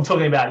I'm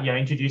talking about,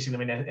 introducing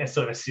them in a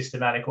sort of a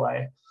systematic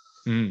way.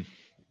 Mm.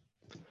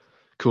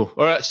 Cool.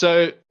 All right.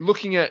 So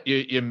looking at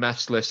your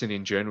maths lesson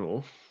in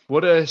general,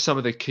 what are some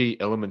of the key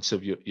elements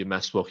of your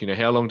maths block?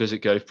 How long does it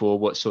go for?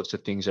 What sorts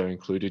of things are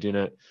included in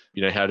it?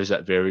 How does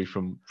that vary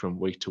from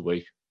week to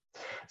week?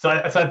 So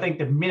I think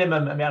the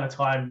minimum amount of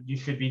time you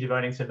should be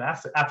devoting to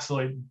maths,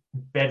 absolute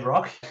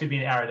bedrock, should be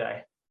an hour a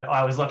day.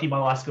 I was lucky my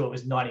last school, it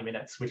was 90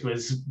 minutes, which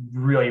was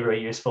really,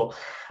 really useful.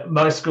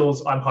 Most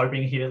schools, I'm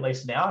hoping, hit at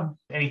least now.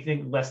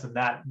 Anything less than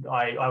that,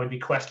 I would be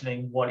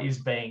questioning what is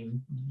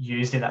being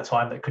used in that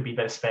time that could be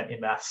better spent in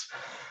maths.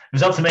 It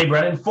was up to me,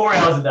 Brennan, 4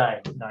 hours a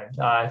day.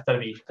 No,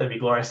 that'd be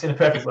glorious in a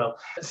perfect world.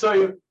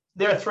 So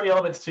there are 3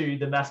 elements to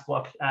the maths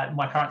block at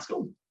my current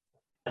school.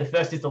 The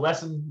first is the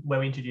lesson, where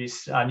we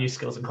introduce new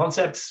skills and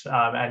concepts,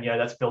 and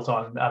that's built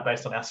on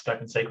based on our scope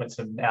and sequence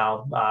and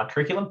our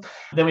curriculum.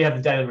 Then we have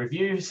the daily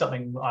review,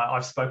 something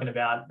I've spoken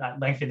about at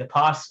length in the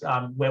past,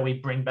 where we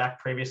bring back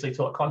previously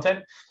taught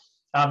content.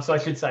 So I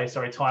should say,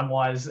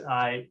 time-wise,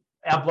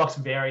 our blocks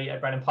vary at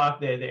Brandon Park.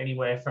 They're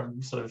anywhere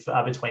from sort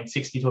of between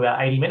 60 to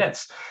about 80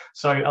 minutes.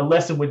 So a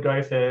lesson would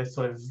go for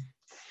sort of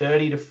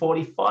 30 to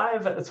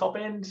 45 at the top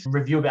end,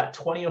 review about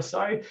 20 or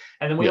so.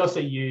 And then we also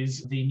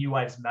use the New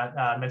Waves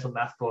mental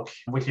math book,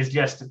 which is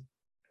just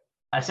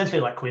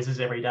essentially like quizzes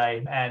every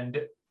day. And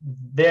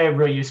they're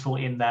really useful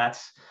in that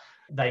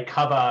they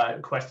cover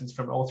questions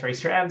from all 3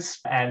 strands,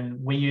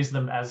 and we use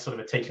them as sort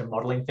of a teacher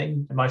modeling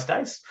thing most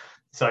days.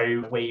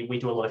 So we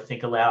do a lot of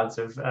think alouds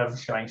of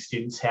showing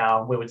students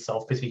how we would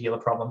solve particular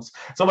problems.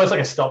 It's almost like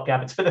a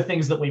stopgap. It's for the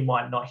things that we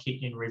might not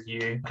hit in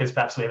review because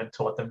perhaps we haven't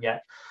taught them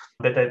yet,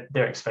 but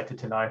they're expected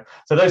to know.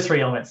 So those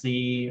 3 elements,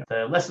 the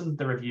lesson,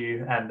 the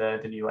review, and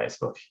the New Waves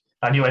book.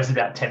 New Waves is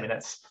about 10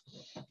 minutes.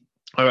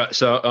 All right.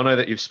 So I know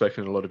that you've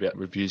spoken a lot about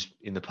reviews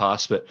in the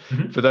past, but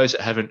for those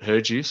that haven't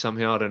heard you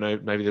somehow, I don't know,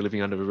 maybe they're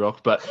living under a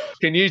rock, but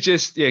can you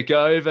just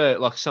go over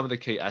like some of the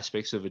key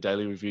aspects of a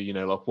daily review,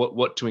 like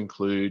what to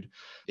include,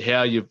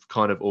 how you've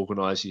kind of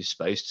organized your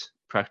spaced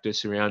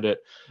practice around it,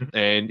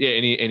 and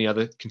any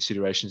other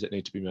considerations that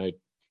need to be made?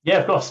 Yeah,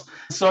 of course.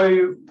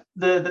 So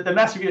the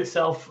maths review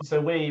itself,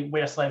 so we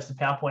are slaves to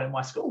PowerPoint at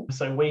my school.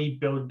 So we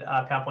build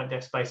PowerPoint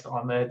decks based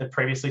on the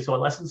previously taught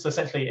lessons. So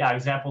essentially our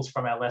examples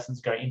from our lessons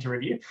go into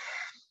review.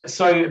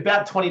 So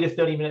about 20 to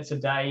 30 minutes a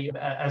day,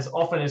 as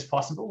often as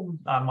possible.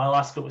 My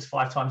last school was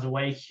 5 times a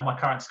week. My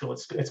current school,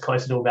 it's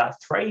closer to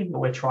about 3, but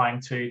we're trying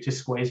to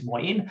squeeze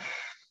more in.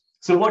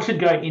 So what should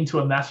go into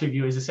a maths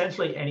review is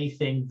essentially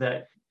anything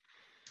that,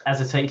 as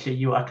a teacher,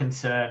 you are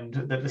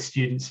concerned that the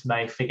students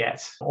may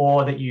forget,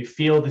 or that you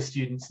feel the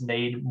students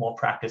need more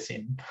practice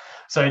in.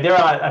 So there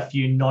are a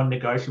few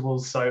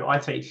non-negotiables. So I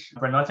teach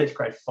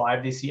grade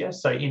 5 this year.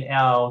 So in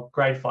our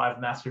grade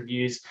 5 maths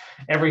reviews,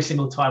 every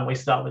single time we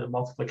start with a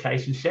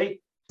multiplication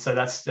sheet. So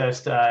that's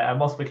just a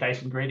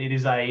multiplication grid. It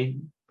is a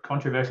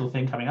controversial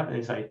thing coming up. It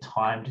is a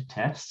timed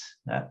test.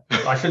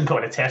 I shouldn't call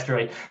it a test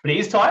really, but it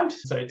is timed.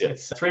 So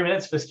it's 3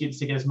 minutes for students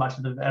to get as much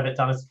of it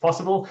done as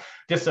possible,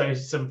 just so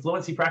some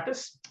fluency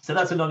practice. So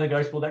that's a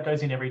non-negotiable that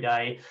goes in every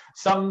day.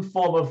 Some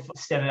form of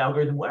standard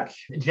algorithm work.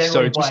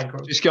 Generally,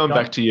 just going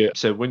back to you.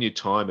 So when you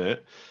time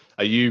it,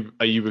 are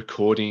you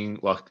recording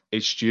like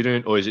each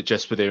student, or is it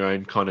just for their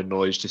own kind of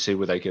knowledge to see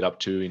where they get up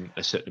to in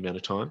a certain amount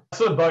of time?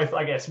 Sort of both,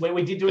 I guess.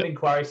 We did do an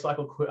inquiry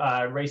cycle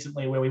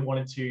recently where we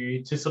wanted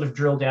to sort of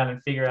drill down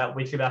and figure out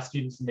which of our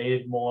students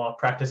needed more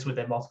practice with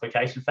their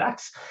multiplication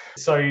facts.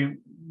 So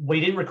we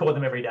didn't record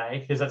them every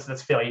day because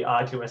that's fairly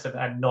arduous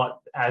and not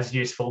as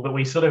useful, but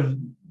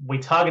we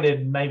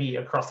targeted maybe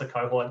across the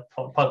cohort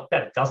about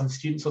a dozen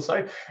students or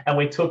so, and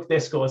we took their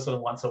scores sort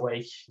of once a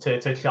week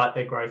to chart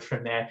their growth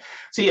from there.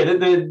 So yeah,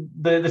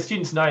 the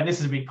students know, and this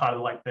is a big part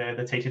of like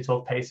the teacher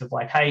talk piece of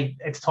like, hey,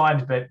 it's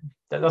timed, but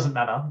that doesn't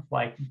matter.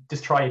 Like,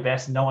 just try your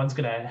best. No one's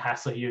going to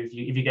hassle you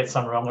if you get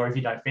some wrong or if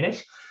you don't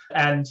finish.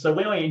 And so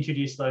we only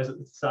introduced those at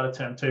the start of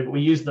term 2, but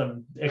we used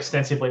them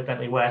extensively at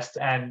Bentley West,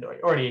 and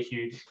already a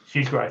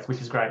huge growth, which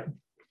is great.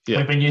 Yeah.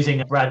 We've been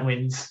using Brad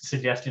Wynn's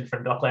suggestion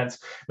from Docklands.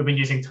 We've been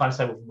using times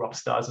table from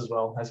Rockstars as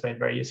well. Has been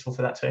very useful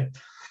for that too.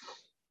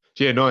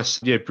 Yeah,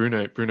 nice. Yeah,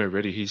 Bruno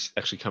Reddy, he's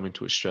actually coming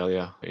to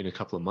Australia in a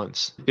couple of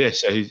months. Yeah,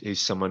 so he's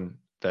someone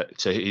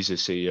so he's a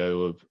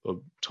CEO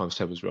of Times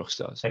Tables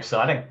Rockstars.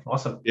 Exciting.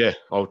 Awesome. Yeah,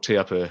 I'll tee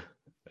up a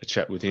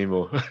chat with him,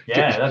 or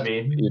I'll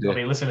be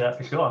listening to that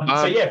for sure.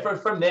 So yeah,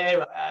 from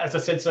there, as I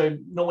said, so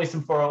normally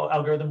some for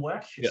algorithm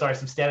work,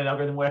 some standard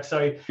algorithm work.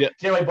 So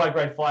generally by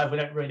grade 5, we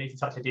don't really need to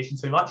touch addition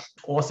too much,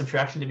 or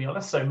subtraction, to be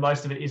honest. So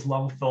most of it is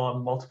long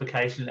form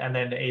multiplication and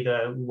then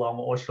either long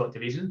or short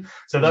division.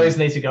 So those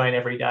need to go in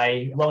every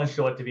day. Long and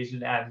short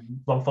division and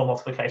long form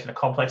multiplication are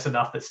complex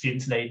enough that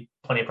students need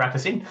plenty of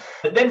practice in.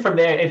 But then from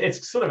there,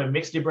 it's sort of a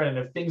mixture, Brennan,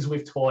 of things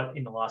we've taught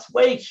in the last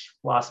week,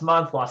 last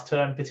month, last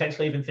term,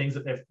 potentially even things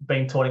that they've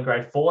been taught in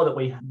grade 4 that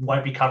we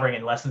won't be covering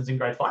in lessons in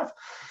grade 5.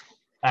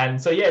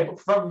 And so, yeah,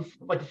 from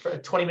like a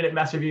 20-minute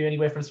maths review,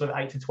 anywhere from sort of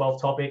 8 to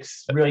 12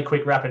 topics, really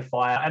quick, rapid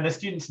fire. And the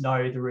students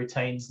know the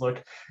routines.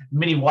 Look,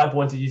 mini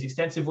whiteboards are used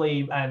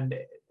extensively, and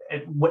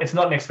it's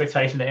not an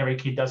expectation that every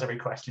kid does every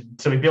question.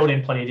 So we build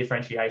in plenty of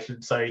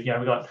differentiation. So, we've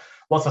got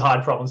lots of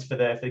hard problems for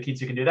the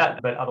kids who can do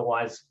that. But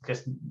otherwise,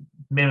 just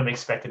minimum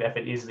expected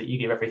effort is that you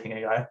give everything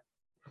a go.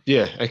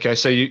 Yeah. Okay.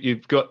 So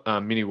you've got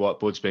mini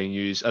whiteboards being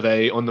used. Are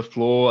they on the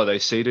floor? Are they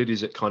seated?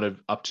 Is it kind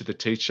of up to the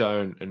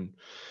teacher? And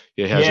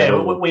yeah, how's that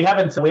all? We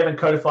haven't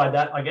codified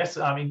that, I guess.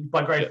 I mean,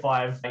 by grade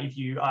 5, if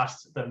you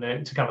asked them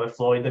to come to the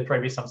floor, there'd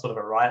probably be some sort of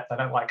a riot. They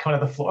don't like coming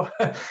to the floor.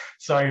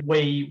 So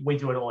we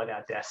do it all at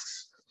our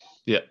desks.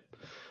 Yeah.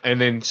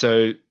 And then,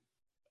 so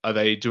are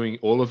they doing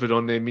all of it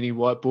on their mini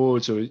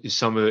whiteboards, or is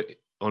some of it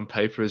on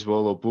paper as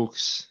well, or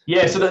books?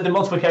 Yeah, so the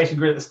multiplication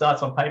grid that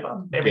starts on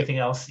paper, everything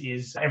else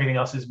is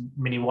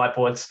mini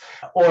whiteboards,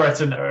 or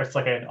it's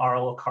like an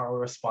oral or choral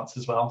response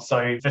as well.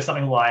 So for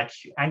something like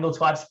angle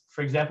types,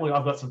 for example,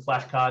 I've got some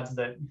flashcards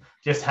that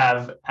just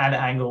have an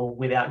angle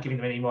without giving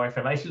them any more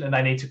information, and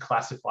they need to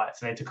classify it.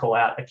 So they need to call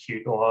out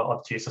acute or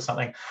obtuse or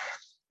something.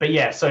 But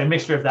yeah, so a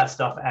mixture of that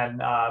stuff and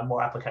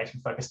more application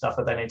focused stuff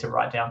that they need to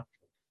write down.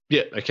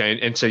 Yeah. Okay.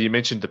 And so you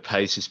mentioned the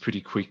pace is pretty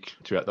quick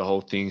throughout the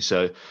whole thing.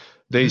 So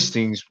these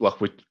things, like,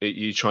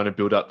 you're trying to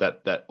build up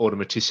that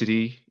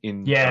automaticity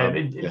in.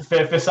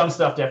 For some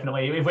stuff,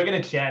 definitely. If we're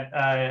going to chant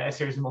a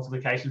series of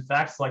multiplication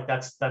facts, like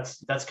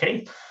that's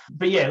key.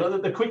 But yeah,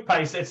 the quick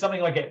pace, it's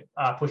something I get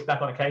pushed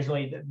back on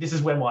occasionally. This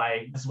is where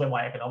my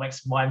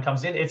economics mind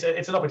comes in.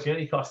 It's an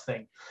opportunity cost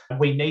thing.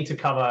 We need to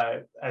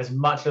cover as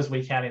much as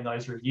we can in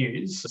those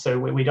reviews, so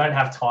we don't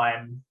have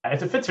time.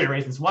 It's for two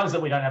reasons. One is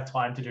that we don't have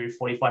time to do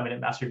 45-minute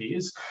maths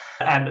reviews,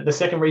 and the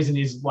second reason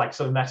is like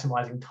sort of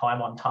maximizing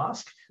time on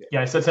task.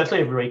 So it's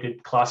actually a really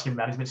good classroom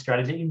management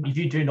strategy. If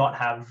you do not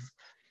have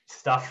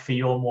stuff for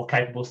your more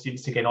capable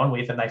students to get on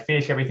with and they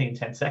finish everything in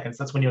 10 seconds,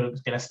 that's when you're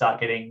going to start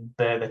getting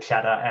the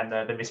chatter and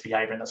the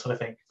misbehavior and that sort of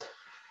thing.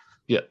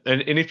 Yeah.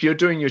 And if you're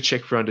doing your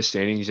check for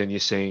understandings and you're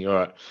saying, all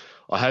right,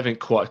 I haven't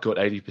quite got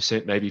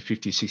 80%, maybe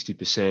 50,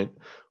 60%,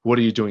 what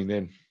are you doing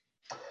then?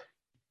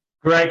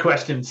 Great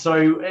question.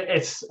 So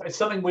it's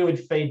something we would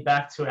feed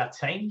back to our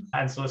team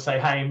and sort of say,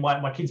 hey,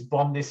 my kids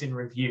bombed this in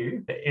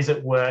review. Is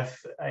it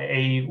worth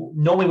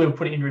normally we would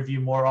put it in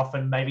review more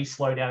often, maybe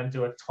slow down and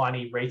do a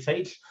tiny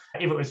reteach.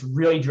 If it was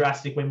really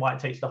drastic, we might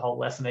teach the whole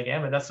lesson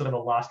again, but that's sort of a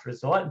last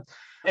resort.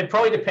 It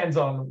probably depends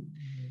on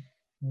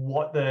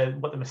what the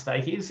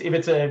mistake is. If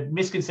it's a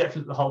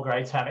misconception that the whole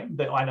grade's having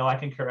that I know I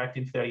can correct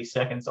in 30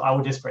 seconds, I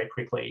will just very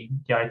quickly,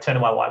 turn to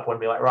my whiteboard and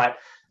be like, right,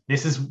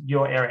 this is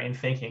your error in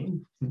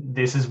thinking.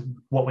 This is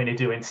what we need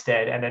to do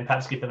instead. And then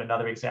perhaps give them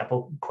another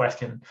example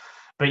question.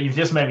 But you've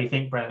just made me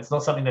think, Brendan, it's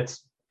not something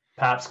that's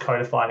perhaps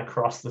codified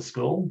across the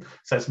school.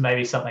 So it's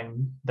maybe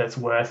something that's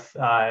worth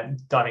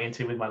diving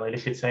into with my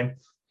leadership team.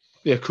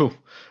 Yeah, cool.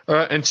 All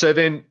right. And so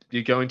then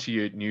you go into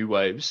your new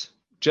waves.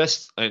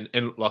 And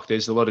like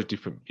there's a lot of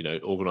different,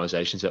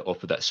 organizations that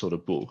offer that sort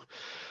of book.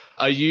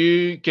 Are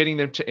you getting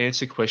them to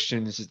answer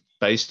questions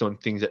based on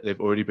things that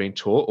they've already been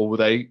taught, or will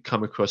they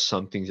come across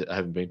some things that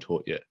haven't been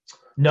taught yet?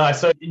 No,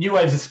 so New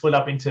Waves is split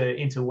up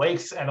into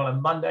weeks, and on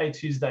a Monday,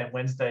 Tuesday, and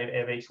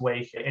Wednesday of each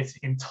week, it's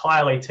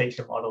entirely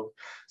teacher modeled.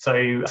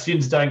 So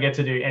students don't get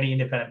to do any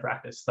independent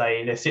practice.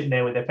 They're sitting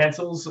there with their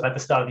pencils. At the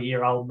start of the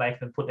year, I'll make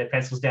them put their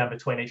pencils down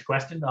between each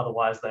question.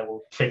 Otherwise, they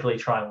will cheekily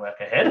try and work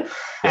ahead.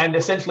 And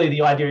essentially,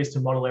 the idea is to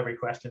model every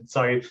question.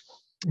 So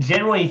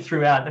generally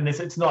throughout, and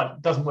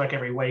doesn't work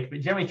every week,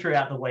 but generally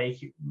throughout the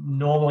week,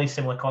 normally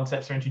similar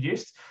concepts are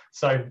introduced.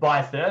 So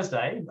by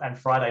Thursday and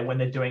Friday, when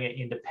they're doing it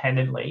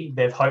independently,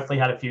 they've hopefully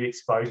had a few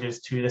exposures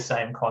to the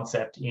same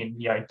concept in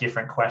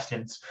different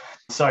questions.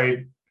 So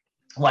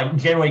like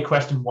generally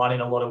question 1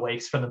 in a lot of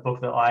weeks from the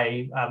book that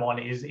I am on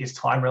is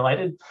time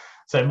related.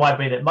 So it might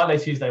be that Monday,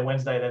 Tuesday,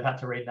 Wednesday, they've had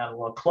to read an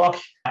analog clock.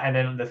 And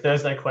then the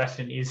Thursday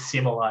question is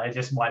similar. It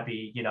just might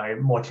be,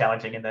 more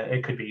challenging in that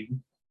it could be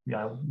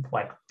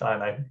like, I don't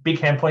know, big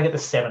hand pointing at the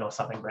 7 or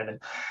something, Brendan.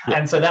 Yeah.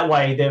 And so that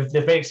way they've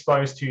been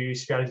exposed to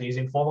strategies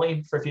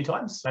informally for a few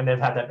times, and they've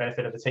had that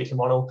benefit of the teacher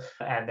model,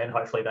 and then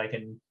hopefully they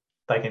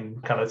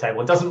can come to the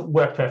table. It doesn't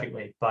work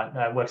perfectly, but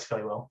it works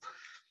fairly well.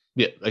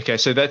 Yeah. Okay.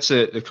 So that's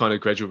the kind of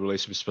gradual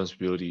release of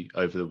responsibility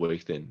over the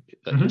week then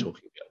that you're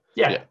talking about.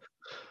 Yeah.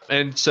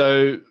 And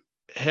so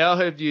how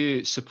have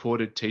you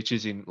supported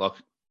teachers in like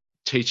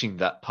teaching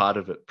that part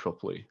of it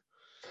properly?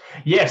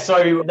 Yeah,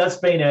 so that's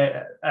been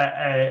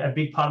a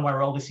big part of my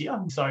role this year.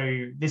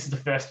 So this is the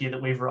first year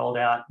that we've rolled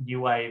out New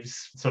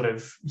Waves sort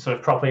of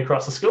properly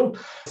across the school.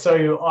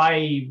 So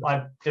I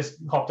just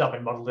hopped up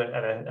and modelled it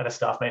at a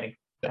staff meeting.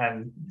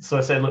 And so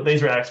I said, look,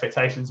 these are our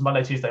expectations.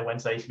 Monday, Tuesday,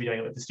 Wednesday, you should be doing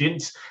it with the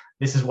students.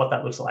 This is what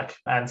that looks like.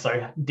 And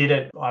so did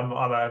it. I'm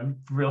a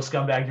real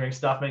scumbag during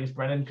staff meetings,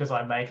 Brendan, because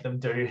I make them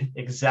do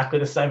exactly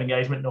the same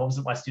engagement norms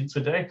that my students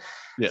would do.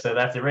 Yeah. So they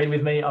have to read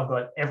with me. I've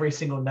got every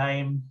single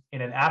name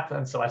in an app.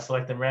 And so I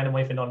select them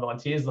randomly for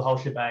non-volunteers, the whole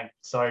shebang.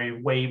 So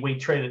we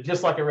treat it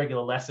just like a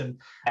regular lesson.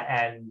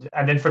 And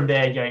then from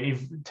there,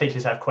 if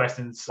teachers have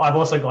questions, I've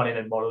also gone in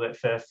and modeled it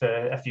for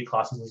a few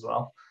classes as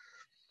well.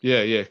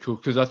 Yeah, cool.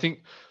 Because I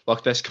think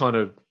like that's kind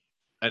of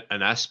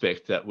an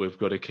aspect that we've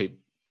got to keep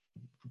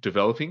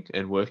developing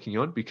and working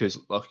on, because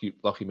like you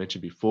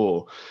mentioned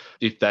before,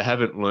 if they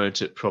haven't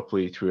learnt it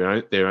properly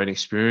through their own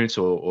experience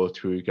or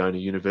through going to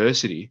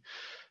university,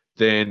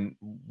 then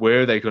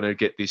where are they going to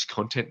get this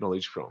content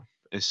knowledge from?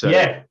 And so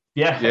Yeah,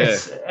 yeah,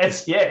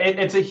 it's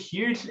a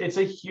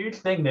huge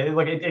thing that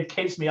like it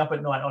keeps me up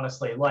at night,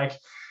 honestly. Like,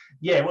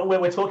 yeah, when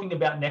we're talking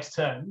about next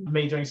term,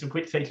 me doing some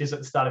quick features at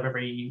the start of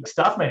every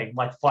staff meeting,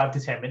 like 5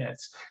 to 10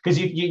 minutes, because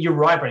you're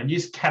right, Brendan. You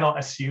just cannot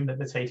assume that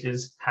the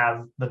teachers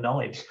have the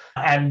knowledge,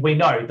 and we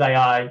know they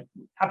are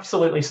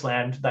absolutely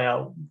slammed. They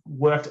are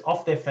worked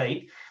off their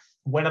feet.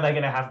 When are they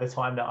going to have the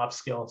time to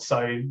upskill?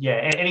 So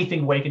yeah,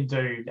 anything we can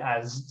do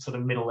as sort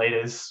of middle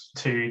leaders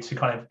to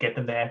kind of get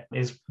them there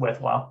is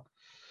worthwhile.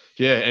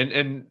 yeah,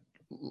 and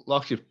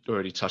like you've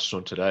already touched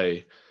on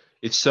today,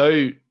 it's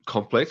so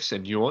complex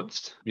and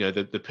nuanced. You know,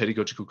 the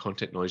pedagogical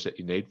content knowledge that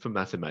you need for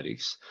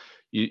mathematics.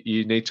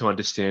 You need to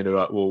understand, all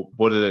right, well,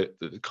 what are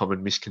the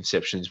common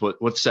misconceptions?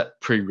 What's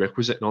that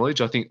prerequisite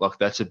knowledge? I think like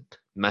that's a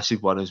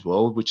massive one as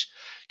well, which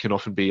can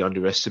often be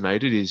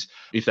underestimated, is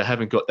if they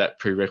haven't got that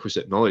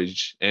prerequisite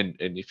knowledge, and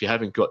if you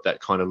haven't got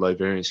that kind of low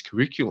variance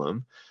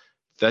curriculum,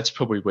 that's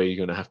probably where you're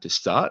going to have to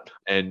start.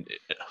 And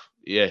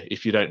yeah,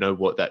 if you don't know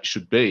what that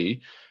should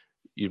be,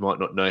 you might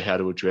not know how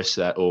to address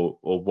that, or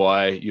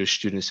why your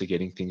students are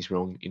getting things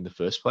wrong in the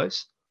first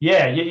place.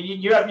 Yeah,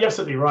 you're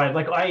absolutely right.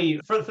 Like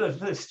for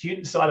the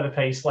student side of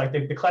the piece, like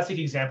the classic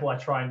example I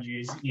try and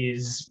use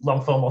is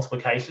long form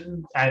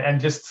multiplication, and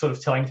just sort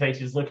of telling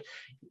teachers, look,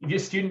 if your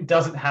student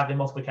doesn't have their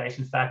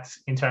multiplication facts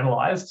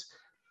internalized,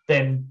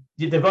 then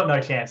they've got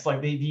no chance.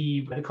 Like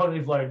the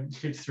cognitive load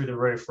shoots through the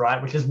roof,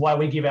 right? Which is why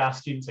we give our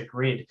students a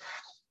grid.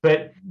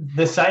 But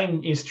the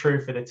same is true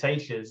for the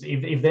teachers.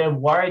 If they're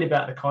worried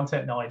about the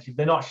content knowledge, if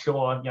they're not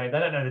sure, they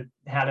don't know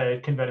how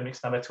to convert a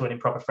mixed number to an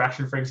improper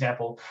fraction, for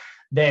example,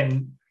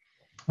 then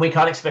we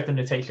can't expect them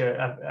to teach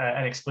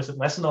an explicit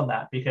lesson on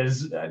that,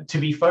 because to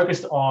be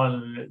focused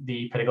on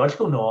the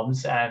pedagogical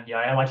norms and,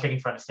 am I checking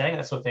for understanding,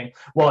 that sort of thing,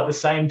 while at the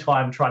same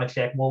time trying to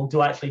check, well,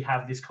 do I actually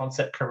have this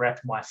concept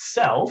correct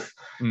myself?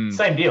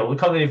 Same deal. The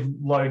cognitive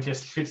load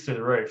just shoots through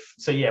the roof.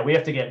 So yeah, we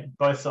have to get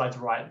both sides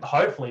right,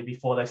 hopefully,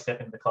 before they step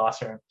into the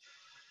classroom.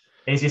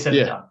 Easier said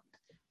than done.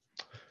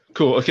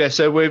 Cool. Okay,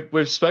 so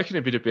we've spoken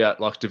a bit about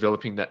like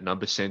developing that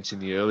number sense in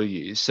the early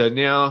years. So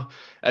now,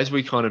 as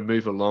we kind of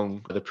move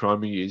along the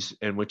primary years,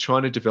 and we're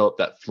trying to develop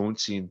that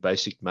fluency in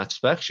basic maths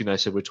facts,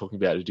 so we're talking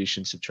about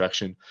addition,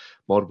 subtraction,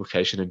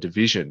 multiplication, and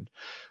division.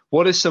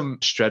 What are some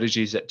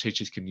strategies that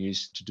teachers can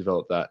use to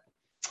develop that?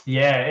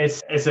 Yeah,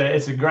 it's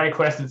a great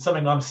question. It's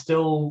something I'm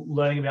still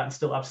learning about and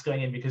still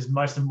upskilling in, because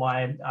most of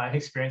my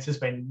experience has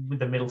been with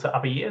the middle to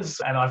upper years,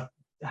 and I've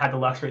had the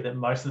luxury that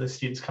most of the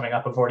students coming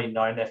up have already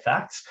known their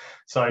facts.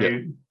 So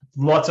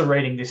lots of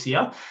reading this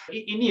year.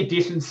 In the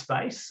addition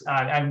space,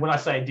 and when I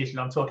say addition,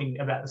 I'm talking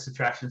about the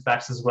subtraction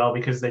facts as well,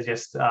 because they're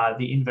just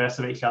the inverse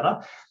of each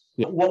other.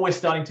 What we're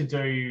starting to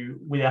do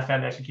with our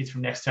foundation kids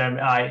from next term,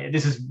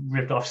 this is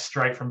ripped off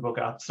straight from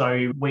Booker.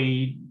 So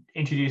we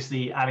introduced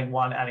the adding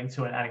 1, adding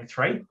 2, and adding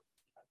 3.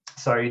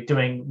 So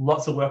doing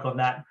lots of work on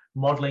that,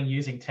 modeling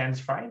using tens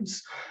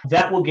frames.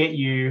 That will get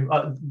you,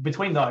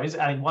 between those,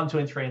 adding 1, 2,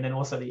 and 3, and then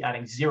also the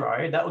adding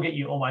 0, that will get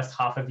you almost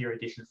half of your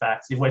addition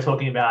facts, if we're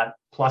talking about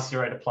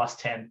 +0 to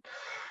 +10.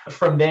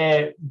 From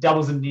there,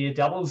 doubles and near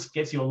doubles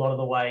gets you a lot of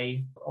the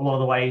way.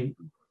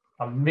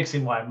 I'm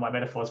mixing my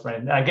metaphors,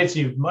 Brendan. Gets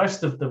you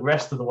most of the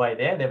rest of the way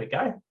there. There we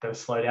go. Got to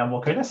slow down,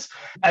 Morkunas.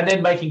 And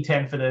then making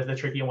 10 for the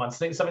trickier ones.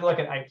 Something like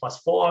an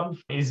 8+4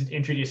 is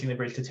introducing the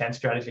bridge to 10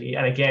 strategy.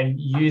 And again,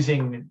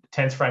 using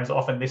tens frames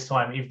often, this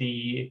time if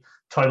the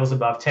total's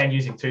above 10,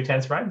 using 2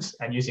 tens frames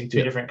and using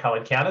 2 different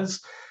colored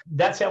counters.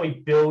 That's how we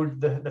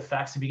build the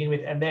facts to begin with,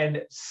 and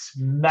then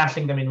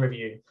smashing them in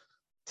review.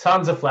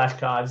 Tons of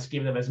flashcards,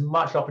 giving them as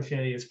much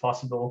opportunity as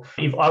possible.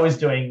 If I was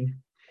doing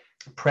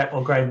prep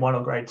or grade 1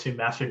 or grade 2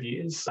 maths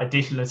reviews,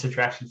 addition and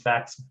subtraction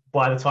facts,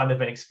 by the time they've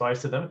been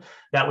exposed to them,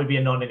 that would be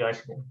a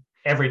non-negotiable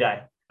every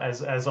day,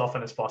 as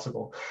often as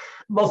possible.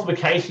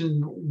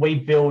 Multiplication, we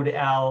build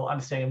our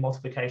understanding of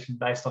multiplication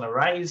based on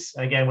arrays.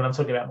 And again, when I'm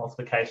talking about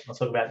multiplication, I'll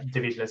talk about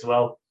division as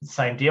well.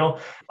 Same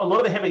deal. A lot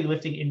of the heavy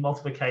lifting in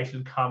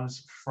multiplication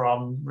comes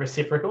from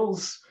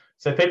reciprocals.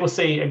 So people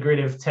see a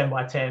grid of 10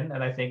 by 10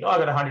 and they think, I've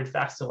got 100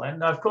 facts to learn.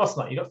 No, of course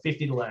not. You've got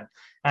 50 to learn.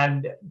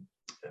 And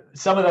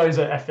some of those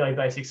are fairly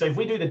basic. So if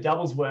we do the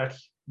doubles work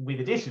with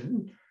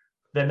addition,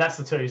 then that's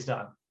the 2's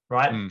done,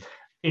 right?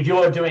 If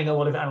you're doing a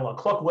lot of analog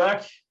clock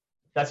work,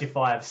 that's your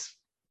 5s,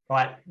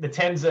 right? The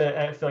 10s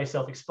are fairly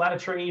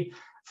self-explanatory.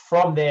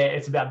 From there,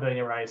 it's about building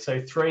arrays.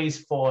 So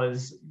 3s,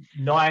 4s,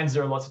 9s,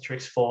 there are lots of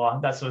tricks for,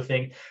 that sort of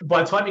thing.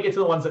 By the time you get to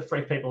the ones that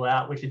freak people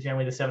out, which are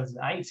generally the 7s and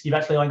 8s, you've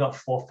actually only got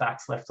 4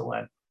 facts left to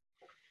learn.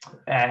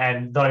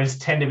 And those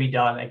tend to be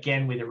done,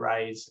 again, with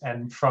arrays.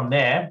 And from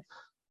there,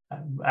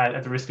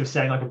 at the risk of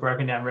sounding like a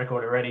broken down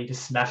record already,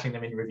 just smashing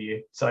them in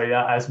review. So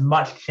as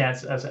much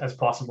chance as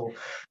possible.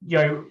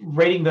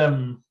 Reading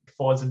them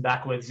forwards and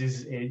backwards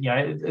is,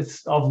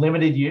 it's of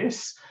limited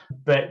use,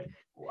 but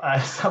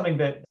something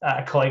that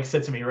a colleague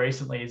said to me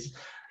recently is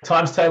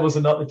times tables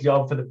are not the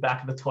job for the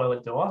back of the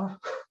toilet door,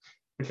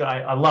 which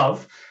I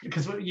love,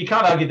 because you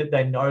can't argue that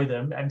they know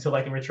them until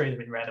they can retrieve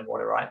them in random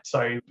order, right? So,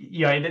 I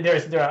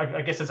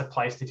guess there's a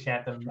place to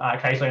chant them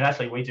occasionally, and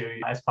actually we do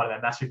as part of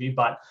our maths review,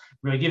 but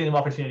really giving them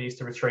opportunities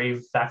to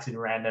retrieve facts in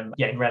random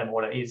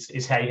order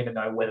is how you're going to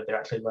know whether they're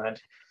actually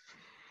learned.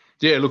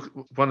 Yeah, look,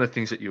 one of the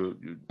things that you were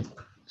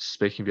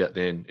speaking about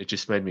then, it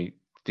just made me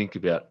think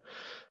about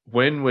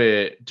when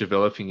we're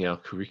developing our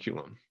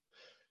curriculum,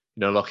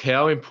 like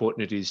how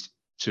important it is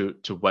to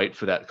wait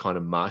for that kind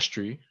of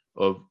mastery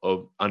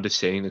of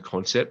understanding the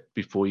concept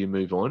before you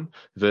move on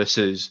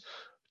versus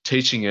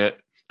teaching it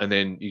and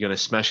then you're going to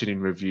smash it in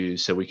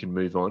reviews so we can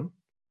move on.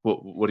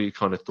 What are your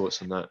kind of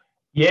thoughts on that?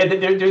 Yeah,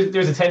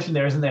 there's a tension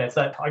there, isn't there? It's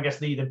that, I guess,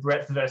 the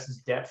breadth versus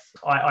depth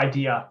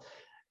idea.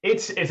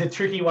 It's a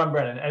tricky one,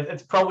 Brennan.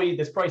 There's probably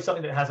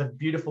something that has a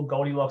beautiful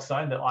Goldilocks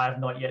zone that I have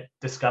not yet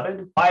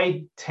discovered.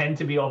 I tend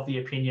to be of the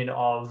opinion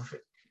of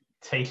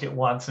teach it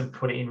once and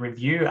put it in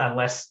review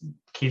unless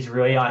kids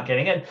really aren't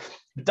getting it.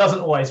 It doesn't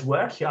always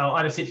work. I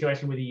had a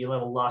situation with a year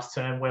level last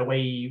term where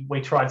we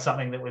tried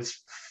something that was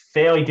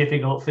fairly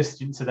difficult for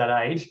students of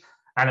that age,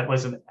 and it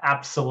was an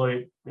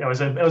absolute, it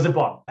was a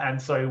bomb.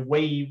 And so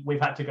we've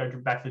had to go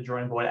back to the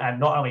drawing board and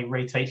not only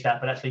reteach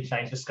that, but actually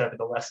change the scope of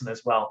the lesson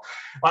as well.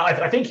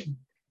 I think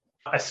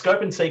a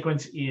scope and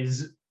sequence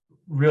is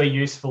really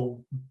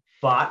useful,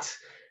 but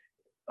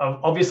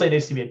obviously it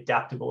needs to be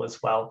adaptable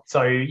as well.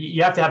 So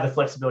you have to have the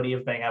flexibility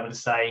of being able to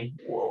say,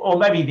 or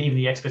maybe even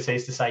the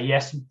expertise to say,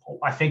 yes,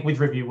 I think with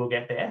review we'll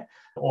get there.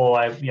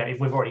 Or, if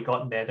we've already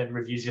gotten there, then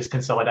review's just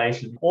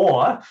consolidation.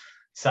 Or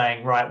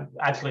saying, right,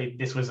 actually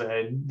this was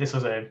a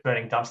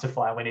burning dumpster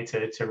fire, we need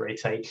to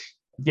reteach.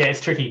 Yeah,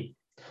 it's tricky.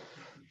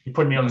 You're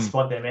putting me on the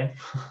spot there, man.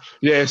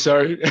 Yeah,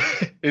 so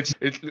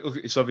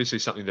it's obviously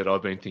something that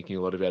I've been thinking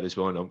a lot about as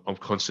well, and I'm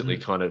constantly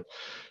kind of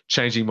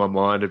changing my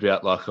mind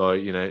about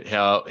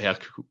how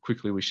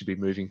quickly we should be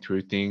moving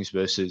through things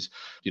versus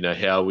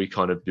how we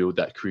kind of build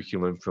that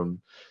curriculum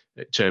from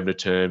term to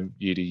term,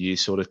 year to year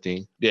sort of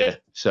thing. Yeah,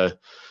 so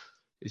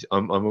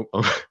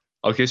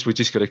I guess we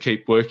just got to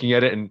keep working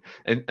at it,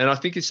 and I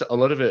think it's a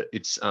lot of it.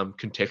 It's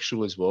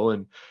contextual as well,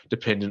 and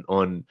dependent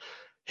on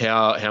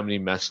how many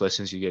maths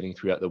lessons you're getting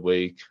throughout the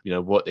week,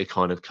 what they're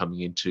kind of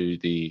coming into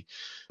the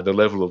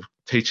level of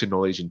teacher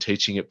knowledge and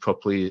teaching it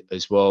properly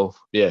as well.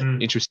 Yeah,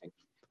 interesting.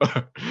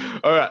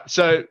 All right.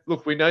 So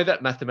look, we know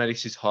that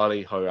mathematics is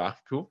highly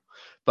hierarchical,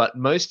 but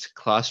most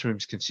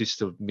classrooms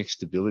consist of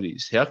mixed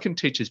abilities. How can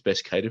teachers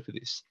best cater for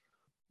this?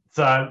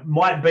 So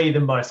might be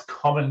the most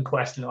common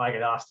question I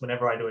get asked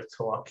whenever I do a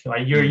talk.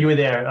 You were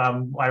there.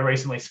 I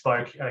recently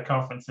spoke at a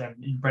conference, and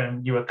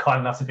Brennan, you were kind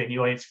enough to be in the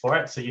audience for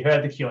it. So you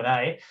heard the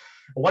Q&A.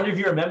 I wonder if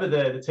you remember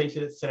the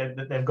teacher that said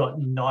that they've got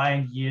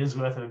 9 years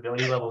worth of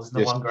ability levels in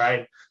the one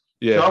grade.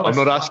 Yeah, so I'm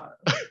not asked.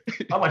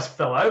 I almost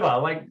fell over.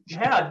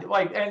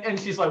 And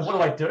she's like, what do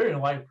I do? And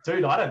I'm like,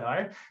 dude, I don't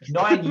know.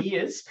 9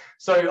 years.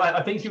 So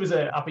I think he was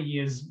an upper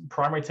years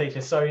primary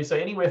teacher. So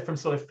anywhere from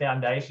sort of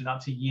foundation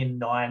up to year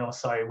 9 or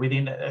so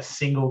within a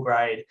single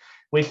grade,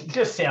 which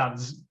just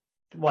sounds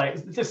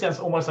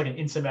almost like an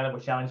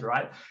insurmountable challenge,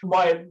 right?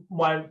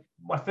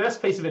 My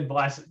first piece of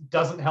advice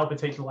doesn't help a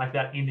teacher like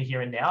that in the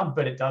here and now,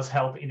 but it does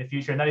help in the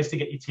future, and that is to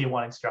get your tier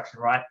 1 instruction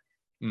right.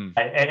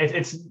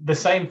 It's the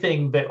same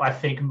thing that I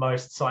think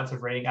most science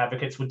of reading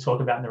advocates would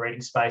talk about in the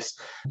reading space.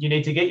 You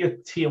need to get your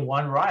tier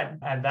 1 right,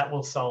 and that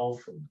will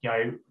solve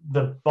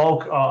the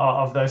bulk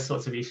of those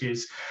sorts of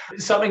issues.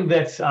 Something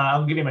that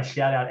I'll give him a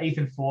shout out,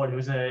 Ethan Ford, who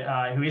is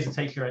a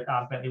teacher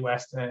at Bentley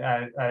West,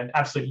 an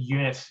absolute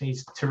unit.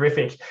 He's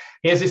terrific.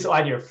 He has this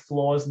idea of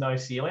floors, no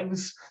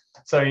ceilings.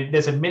 So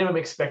there's a minimum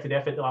expected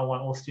effort that I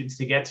want all students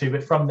to get to,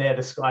 but from there,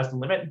 the sky's the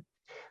limit.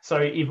 So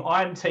if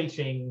I'm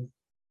teaching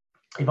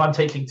 2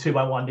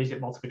 by 1 digit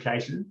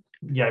multiplication,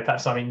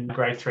 perhaps I'm in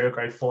grade 3 or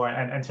grade 4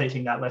 and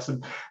teaching that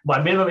lesson,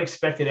 my minimum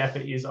expected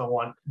effort is I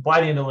want,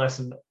 by the end of the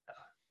lesson,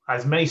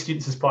 as many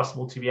students as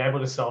possible to be able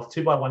to solve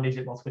 2 by 1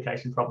 digit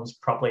multiplication problems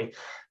properly.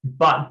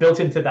 But built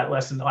into that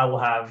lesson, I will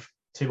have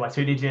 2 by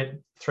 2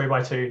 digit, 3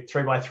 by 2,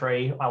 3 by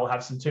 3. I will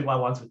have some 2 by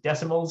 1s with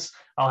decimals.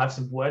 I'll have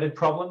some worded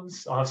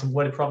problems. I'll have some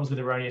worded problems with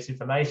erroneous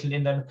information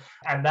in them.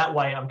 And that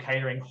way I'm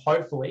catering,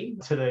 hopefully,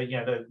 to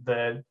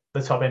the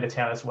top end of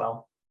town as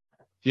well.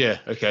 Yeah.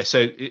 Okay.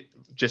 So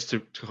just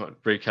to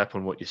recap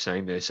on what you're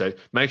saying there. So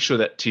make sure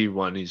that tier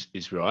 1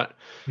 is right.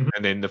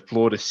 And then the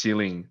floor to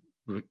ceiling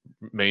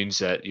means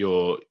that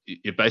you're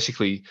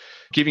basically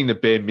giving the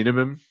bare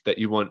minimum that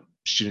you want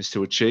students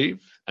to achieve.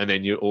 And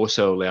then you're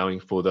also allowing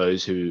for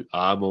those who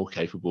are more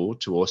capable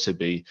to also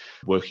be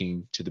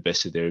working to the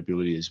best of their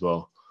ability as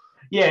well.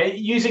 Yeah,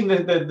 using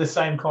the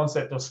same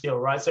concept or skill,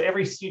 right? So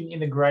every student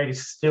in the grade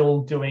is still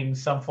doing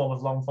some form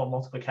of long form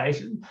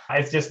multiplication.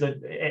 It's just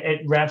that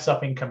it ramps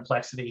up in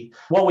complexity.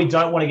 What we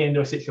don't want to get into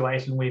a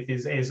situation with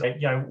is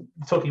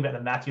talking about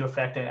the Matthew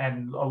effect,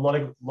 and a lot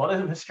of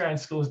Australian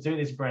schools do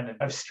this, Brendan,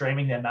 of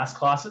streaming their maths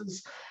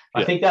classes.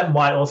 I think that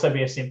might also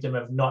be a symptom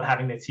of not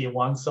having the tier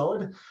one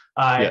solid.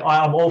 Yeah.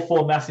 I'm all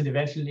for mass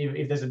intervention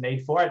if there's a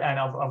need for it. And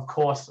of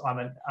course,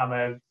 I'm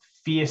a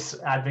fierce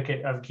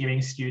advocate of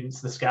giving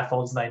students the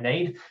scaffolds they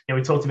need.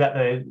 We talked about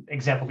the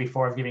example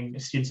before of giving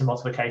students a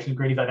multiplication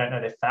grid if they don't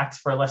know their facts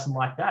for a lesson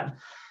like that.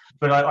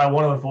 But I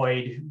want to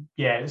avoid,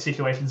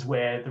 situations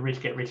where the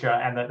rich get richer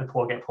and the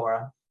poor get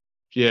poorer.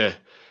 Yeah.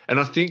 And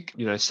I think,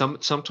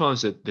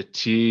 sometimes the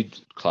tiered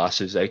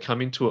classes, they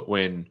come into it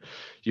when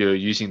you're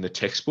using the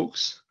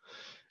textbooks.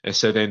 And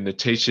so then the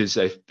teachers,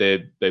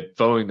 they're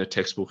following the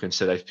textbook, and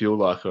so they feel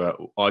like,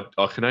 all right,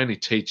 I can only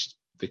teach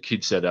the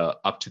kids that are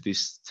up to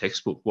this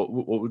textbook. What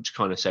would you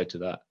kind of say to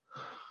that?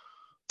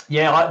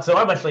 Yeah,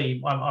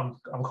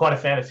 I'm quite a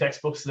fan of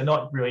textbooks. They're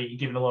not really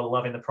given a lot of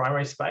love in the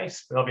primary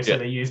space, but obviously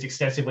they're used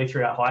extensively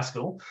throughout high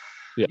school.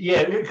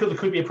 Yeah, it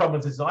could be a problem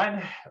of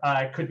design.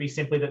 It could be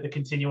simply that the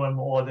continuum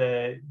or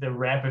the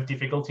ramp of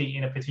difficulty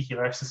in a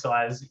particular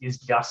exercise is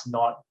just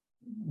not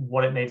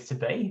what it needs to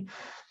be.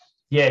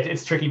 Yeah,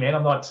 it's tricky, man.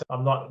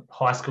 I'm not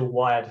high school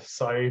wired,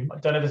 so I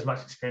don't have as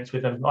much experience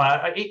with them.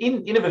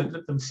 In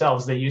of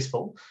themselves, they're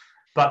useful,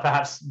 but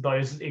perhaps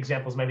those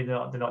examples maybe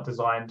they're not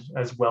designed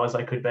as well as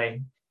they could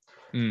be.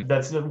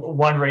 That's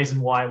one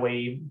reason why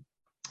we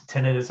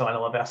tend to design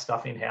all of our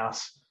stuff in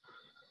house.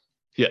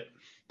 Yeah.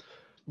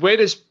 Where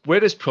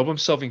does problem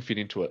solving fit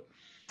into it?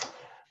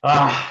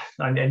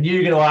 I knew you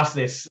were going to ask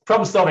this.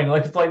 Problem solving,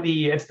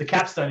 it's the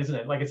capstone, isn't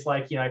it? It's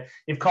like,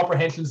 if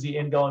comprehension is the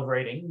end goal of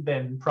reading,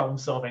 then problem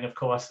solving, of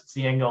course, it's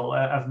the end goal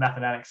of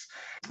mathematics.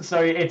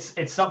 So it's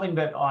something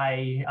that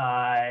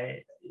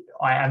I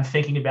am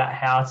thinking about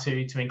how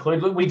to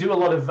include. Look, we do a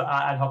lot of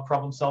ad hoc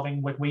problem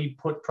solving. We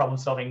put problem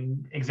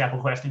solving example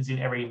questions in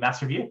every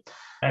maths review,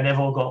 and they've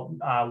all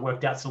got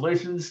worked out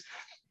solutions.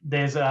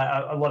 There's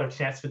a lot of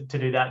chance to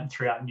do that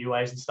throughout new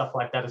ways and stuff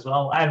like that as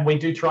well. And we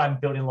do try and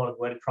build in a lot of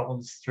worded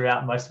problems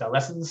throughout most of our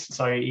lessons.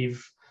 So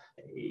if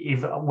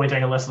we're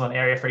doing a lesson on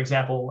area, for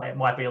example, it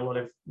might be a lot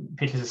of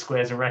pictures of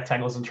squares and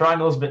rectangles and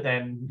triangles, but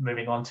then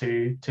moving on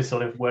to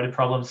sort of worded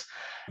problems.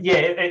 Yeah,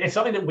 it's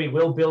something that we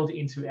will build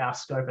into our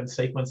scope and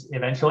sequence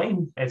eventually.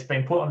 It's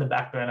been put on the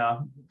back burner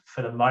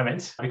for the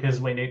moment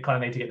because we need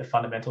to get the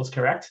fundamentals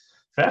correct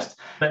first.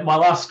 But my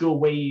last school,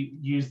 we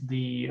used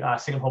the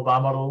Singapore bar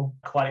model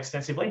quite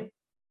extensively.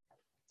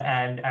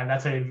 And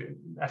that's a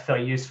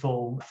fairly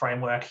useful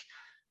framework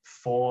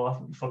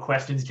for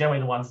questions, generally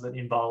the ones that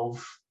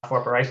involve for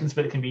operations,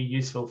 but it can be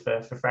useful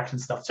for fraction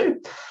stuff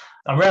too.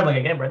 I'm rambling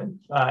again, Brendan.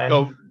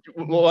 Well,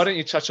 why don't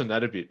you touch on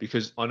that a bit?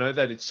 Because I know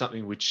that it's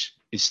something which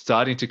is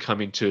starting to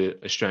come into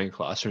Australian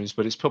classrooms,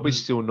 but it's probably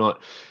still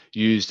not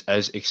used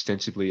as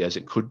extensively as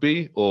it could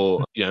be,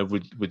 or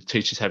with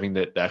teachers having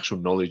the actual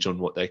knowledge on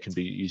what they can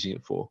be using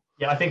it for.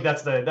 Yeah, I think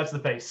that's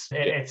the piece.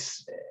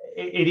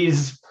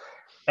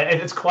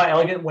 It's quite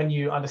elegant when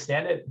you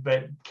understand it,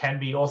 but can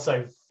be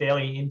also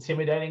fairly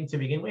intimidating to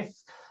begin with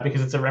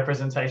because it's a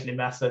representation in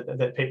maths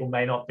that people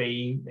may not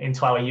be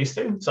entirely used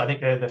to. So I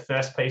think the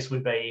first piece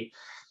would be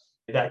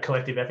that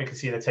collective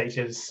efficacy of the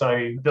teachers.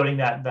 So building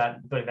that,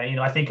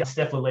 I think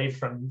Steph Leleave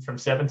from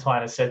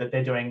Serpentine has said that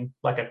they're doing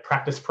like a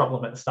practice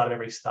problem at the start of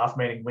every staff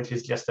meeting, which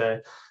is just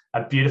a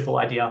beautiful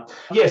idea.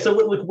 Yeah, so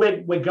look,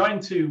 we're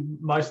going to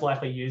most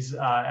likely use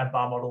a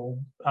bar model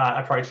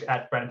approach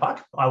at Brandon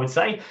Park, I would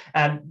say,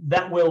 and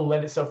that will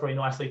lend itself really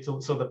nicely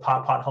to sort of the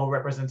part whole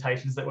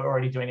representations that we're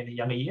already doing in the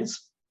younger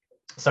years.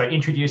 So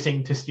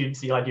introducing to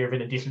students the idea of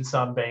an addition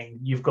sum being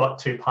you've got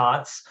two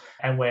parts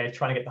and we're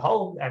trying to get the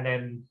whole, and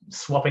then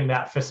swapping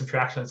that for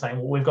subtraction and saying,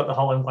 well, we've got the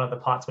whole in one of the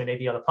parts, we need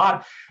the other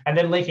part, and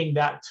then linking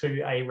that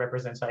to a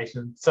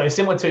representation. So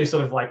similar to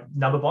sort of like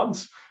number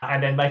bonds,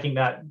 and then making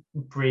that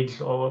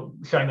bridge or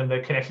showing them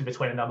the connection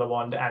between a number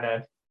bond and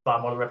a bar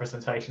model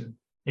representation,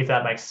 if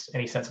that makes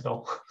any sense at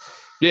all.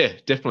 Yeah,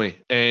 definitely.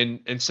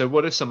 And so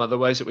what are some other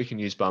ways that we can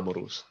use bar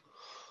models?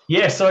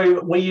 Yeah,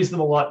 so we use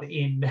them a lot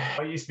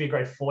I used to be a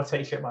grade 4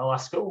 teacher at my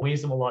last school. We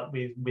use them a lot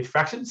with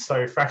fractions.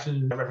 So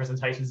fraction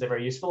representations are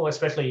very useful,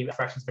 especially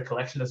fractions for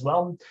collection as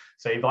well.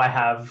 So if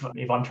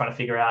I'm trying to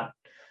figure out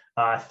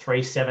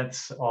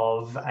 3/7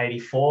 of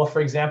 84,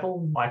 for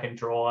example, I can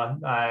draw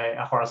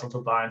a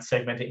horizontal bar and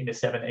segment it into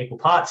 7 equal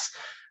parts.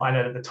 I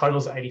know that the total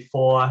is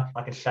 84.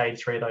 I can shade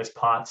 3 of those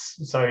parts.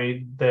 So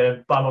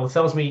the bar model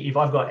tells me if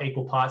I've got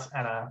equal parts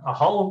and a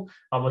whole,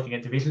 I'm looking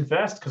at division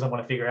first because I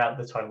want to figure out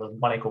the total of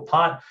one equal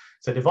part.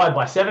 So divide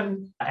by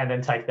 7 and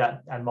then take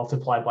that and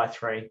multiply by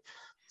 3.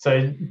 So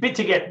a bit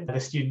to get the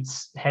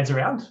students' heads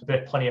around,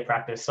 but plenty of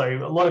practice.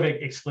 So a lot of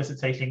explicit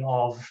teaching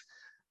of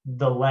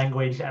the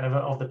language and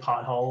of the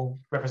part whole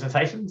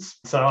representations.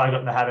 So I got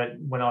in the habit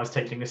when I was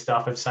teaching this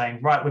stuff of saying,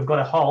 right, we've got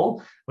a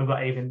whole, we've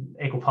got even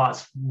equal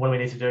parts, what do we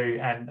need to do?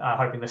 And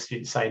hoping the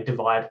students say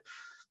divide.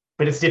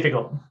 But it's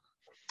difficult.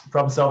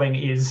 Problem solving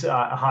is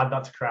a hard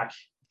nut to crack.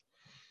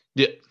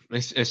 Yeah,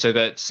 and so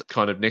that's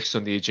kind of next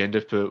on the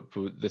agenda for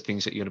the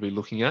things that you're going to be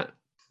looking at?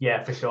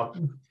 Yeah, for sure.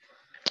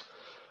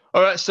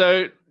 All right,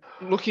 so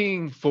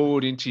looking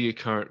forward into your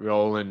current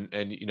role, and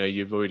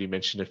you've already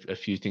mentioned a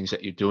few things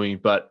that you're doing,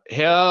 but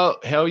how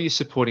are you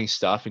supporting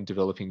staff in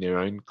developing their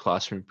own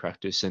classroom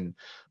practice? And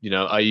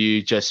are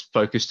you just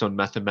focused on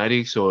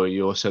mathematics, or are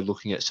you also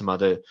looking at some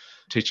other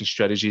teaching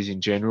strategies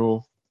in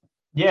general?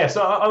 Yeah,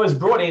 so I was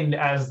brought in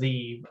as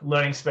the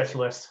learning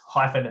specialist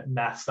hyphen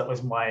maths. That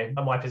was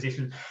my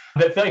position,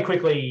 but fairly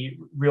quickly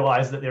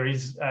realised that there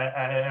is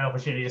an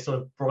opportunity to sort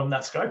of broaden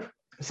that scope.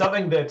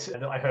 Something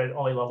that I heard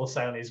Ollie Lovell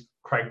say on his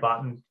Craig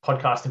Barton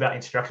podcast about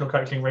instructional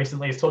coaching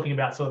recently is talking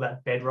about sort of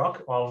that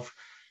bedrock of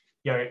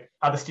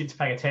other students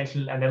paying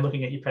attention, and then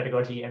looking at your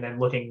pedagogy, and then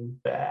looking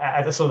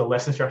at the sort of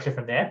lesson structure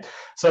from there.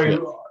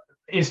 So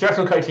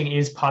instructional coaching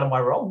is part of my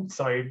role.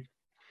 So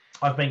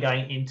I've been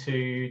going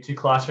into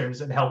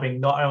classrooms and helping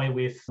not only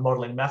with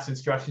modelling maths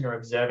instruction or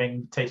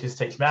observing teachers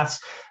teach maths,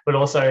 but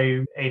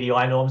also EDI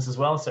norms as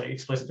well. So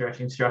explicit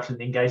directed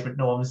instruction, engagement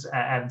norms,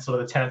 and sort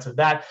of the tenets of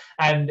that,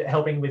 and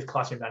helping with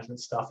classroom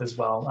management stuff as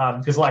well.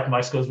 Because like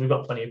most schools, we've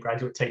got plenty of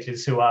graduate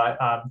teachers who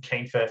are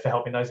keen for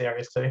helping those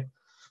areas too.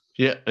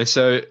 Yeah. And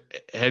so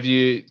have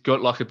you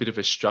got like a bit of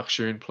a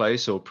structure in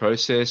place or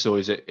process, or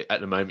is it at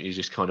the moment you're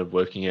just kind of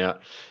working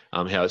out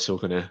how it's all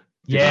going to?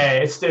 Yeah,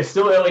 it's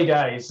still early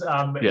days.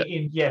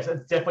 Yeah. So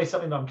it's definitely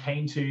something that I'm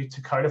keen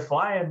to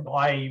codify. And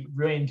I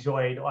really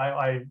enjoyed,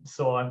 I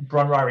saw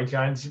Bron Ryrie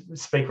Jones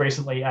speak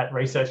recently at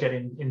Research Ed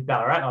in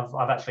Ballarat.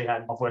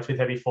 I've worked with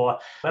her before,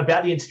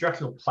 about the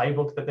instructional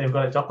playbook that they've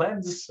got at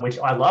Docklands, which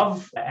I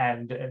love,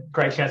 and a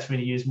great chance for me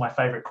to use my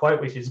favorite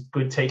quote, which is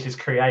good teachers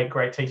create,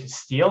 great teachers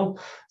steal.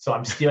 So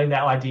I'm stealing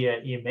that idea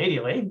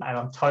immediately, and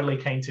I'm totally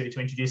keen to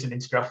introduce an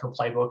instructional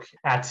playbook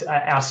at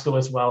our school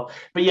as well.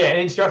 But yeah, an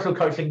instructional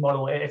coaching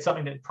model, it's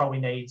something that probably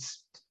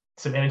needs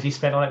some energy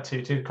spent on it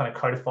to kind of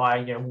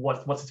codify,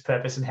 what's its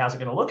purpose and how's it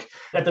going to look.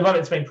 At the moment,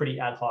 it's been pretty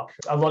ad hoc.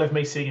 A lot of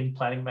me sitting in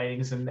planning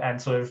meetings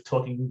and sort of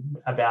talking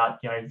about,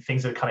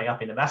 things that are coming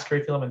up in the maths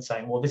curriculum and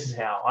saying, well, this is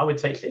how I would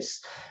teach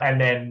this. And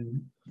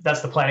then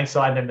that's the planning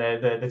side, and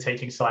then the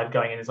teaching side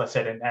going in, as I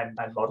said, and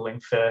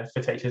modelling for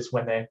teachers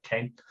when they're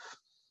keen.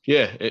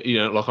 Yeah,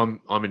 like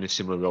I'm in a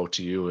similar role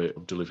to you.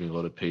 I'm delivering a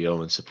lot of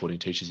PL and supporting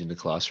teachers in the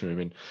classroom.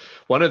 And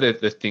one of the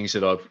things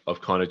that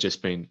I've kind of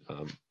just been,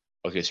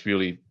 I guess,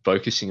 really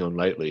focusing on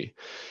lately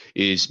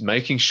is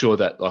making sure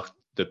that like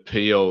the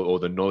PL or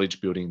the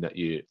knowledge building that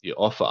you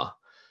offer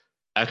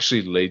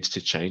actually leads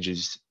to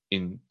changes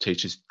in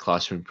teachers'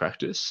 classroom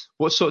practice.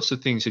 What sorts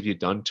of things have you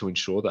done to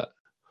ensure that?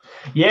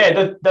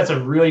 Yeah, that's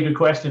a really good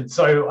question.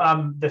 So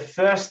the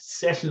first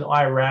session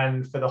I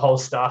ran for the whole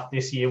staff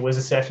this year was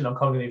a session on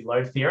cognitive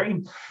load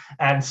theory.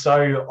 And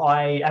so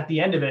at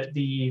the end of it,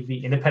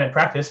 the independent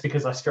practice,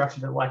 because I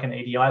structured it like an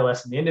EDI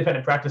lesson, the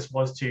independent practice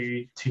was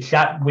to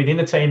chat within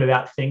the team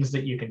about things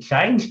that you can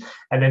change,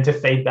 and then to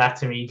feed back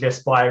to me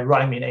just by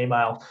writing me an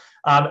email.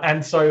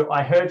 And so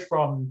I heard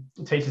from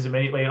teachers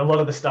immediately. A lot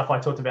of the stuff I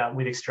talked about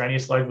with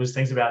extraneous load was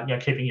things about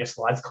keeping your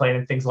slides clean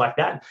and things like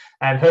that.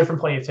 And heard from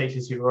plenty of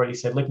teachers who already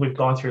said, look, we've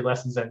gone through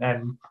lessons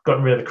and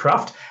gotten rid of the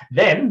craft.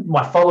 Then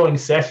my following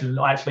session,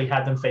 I actually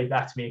had them feed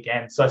back to me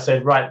again. So I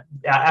said, right,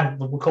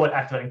 we'll call it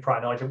activating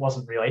prior knowledge. It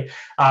wasn't really,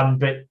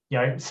 but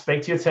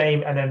speak to your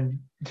team and then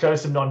show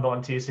some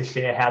non-volunteers to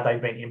share how they've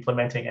been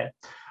implementing it.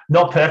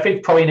 Not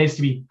perfect, probably needs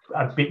to be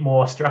a bit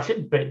more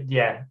structured, but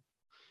yeah.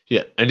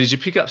 Yeah. And did you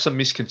pick up some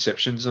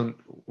misconceptions on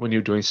when you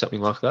were doing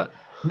something like that?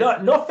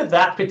 No, not for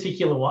that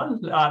particular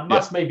one.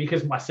 Must be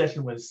because my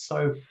session was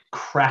so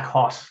crack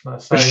hot, so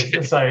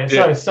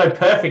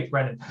perfect,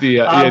 Brendan.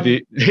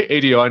 The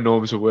EDI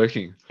norms are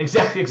working.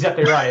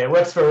 Exactly right. It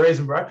works for a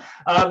reason, bro.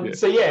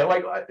 So yeah,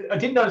 like I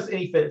didn't notice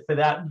any for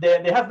that.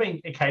 There have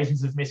been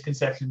occasions of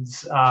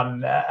misconceptions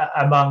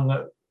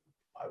among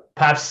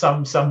perhaps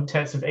some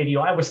tenets of EDI.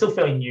 We're still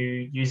fairly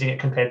new using it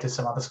compared to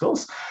some other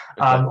schools.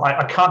 Okay.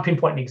 I can't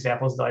pinpoint any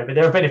examples though, but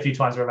there have been a few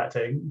times where I've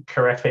had to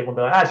correct people and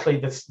be like, actually,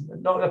 that's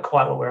not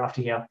quite what we're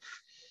after here.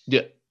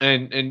 Yeah,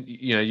 and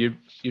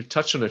you've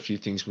touched on a few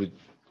things with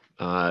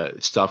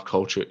staff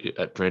culture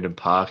at Brandon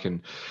Park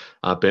and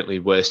Bentley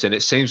West, and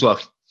it seems like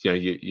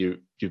you've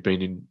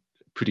been in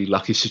pretty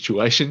lucky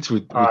situations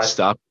with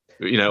staff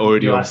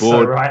already on board.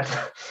 So right.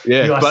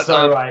 Yeah, you are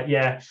so right.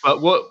 Yeah.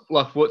 But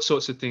what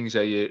sorts of things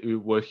are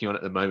you working on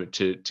at the moment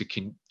to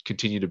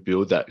continue to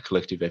build that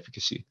collective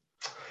efficacy?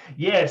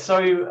 Yeah,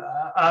 so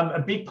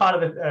a big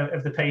part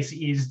of the piece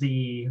is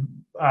the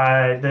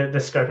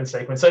scope and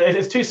sequence. So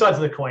it's two sides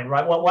of the coin,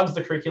 right? One's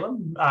the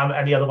curriculum,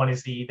 and the other one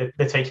is the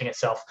teaching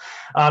itself.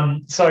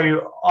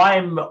 So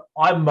I'm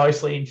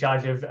mostly in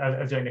charge of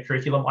doing the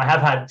curriculum. I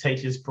have had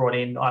teachers brought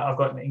in. I've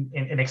got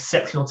an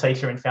exceptional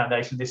teacher in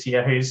Foundation this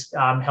year who's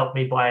helped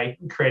me by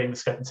creating the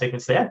scope and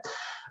sequence there.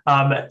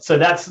 So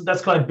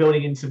that's kind of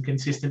building in some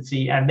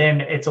consistency, and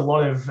then it's a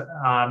lot of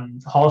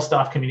whole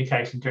staff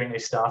communication during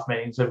these staff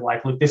meetings of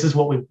like, look, this is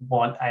what we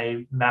want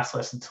a maths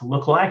lesson to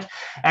look like,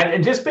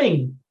 and just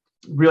being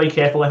really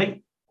careful. I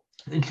think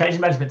change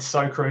management is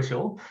so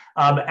crucial,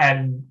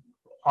 and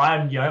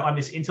I'm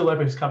this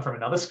interloper who's come from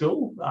another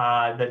school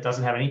that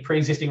doesn't have any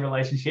pre-existing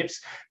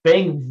relationships.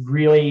 Being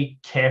really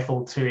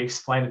careful to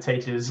explain to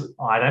teachers,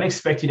 I don't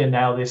expect you to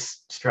nail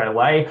this straight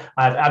away.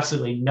 I have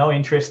absolutely no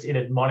interest in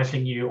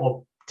admonishing you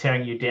or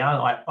tearing you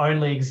down. I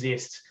only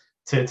exist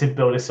to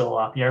build us all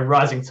up.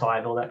 Rising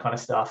tide, all that kind of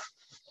stuff.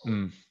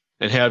 Mm.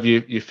 And how have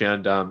you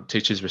found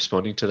teachers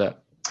responding to that?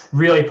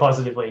 Really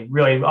positively.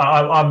 Really,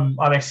 I'm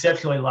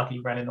exceptionally lucky,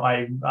 Brendan.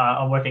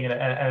 I'm working at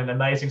an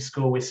amazing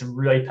school with some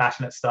really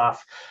passionate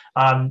staff.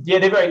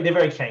 They're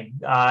very keen.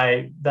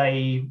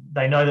 They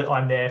know that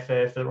I'm there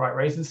for the right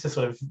reasons to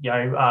sort of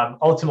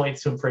ultimately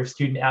it's to improve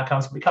student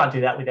outcomes. But we can't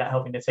do that without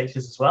helping the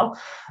teachers as well.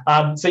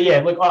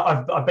 Look,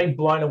 I've been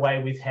blown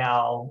away with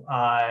how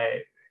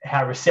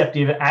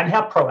receptive and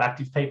how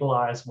proactive people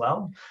are as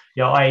well.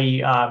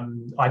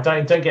 I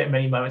don't get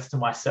many moments to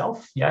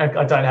myself. I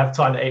don't have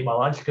time to eat my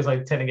lunch because I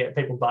tend to get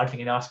people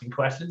barging and asking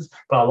questions,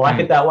 but I like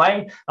it that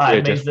way.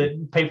 It means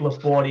that people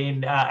have bought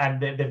in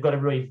and they've got a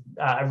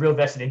real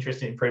vested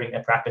interest in improving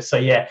their practice. So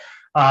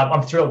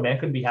I'm thrilled, man.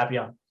 Couldn't be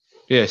happier.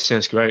 Yeah,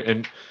 sounds great.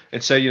 And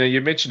so,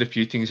 you mentioned a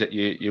few things that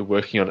you're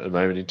working on at the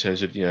moment in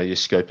terms of, your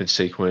scope and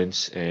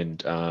sequence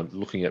and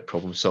looking at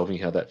problem solving,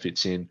 how that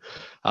fits in.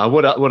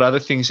 What other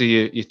things are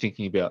you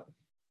thinking about?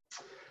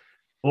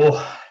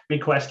 Oh,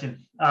 big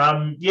question.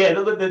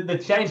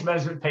 The change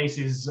management piece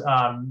is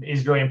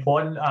really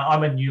important.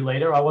 I'm a new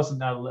leader. I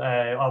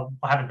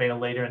haven't been a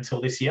leader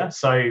until this year,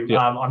 so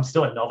I'm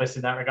still a novice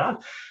in that regard.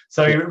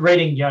 So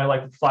reading,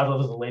 like 5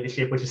 levels of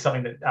leadership, which is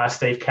something that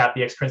Steve Capp,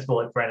 the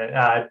ex-principal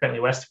at Bentley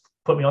West,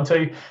 put me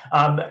onto.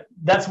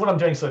 That's what I'm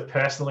doing sort of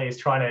personally, is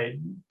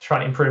trying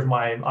to improve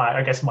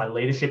my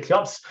leadership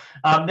chops.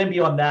 Then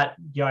beyond that,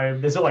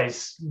 there's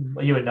always,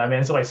 you would know, man,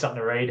 there's always something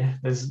to read.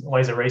 There's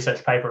always a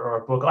research paper or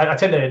a book. I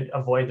tend to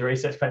avoid the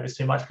research papers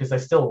too much because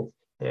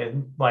they're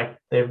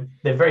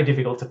very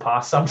difficult to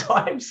pass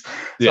sometimes.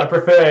 So I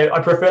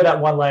prefer that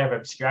one layer of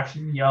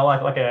abstraction,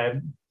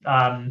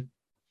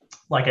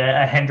 like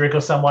a Hendrick or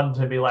someone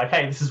to be like,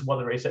 hey, this is what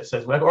the research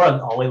says work, or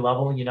an Ollie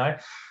level,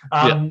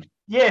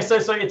 So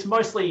it's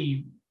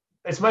mostly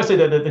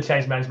the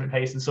change management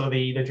piece and sort of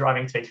the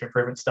driving teacher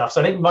improvement stuff.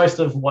 So I think most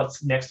of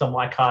what's next on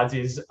my cards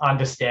is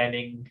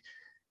understanding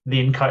the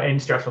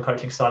instructional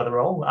coaching side of the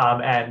role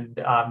and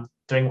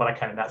doing what I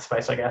can in that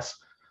space, I guess.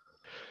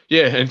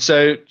 Yeah, and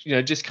so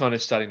just kind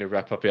of starting to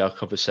wrap up our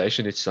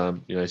conversation. It's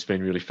it's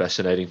been really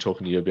fascinating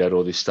talking to you about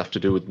all this stuff to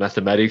do with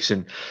mathematics,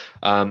 and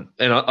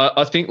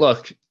I think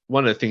like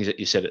one of the things that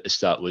you said at the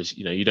start was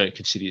you don't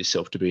consider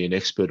yourself to be an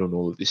expert on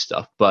all of this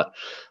stuff, but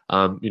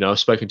I've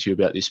spoken to you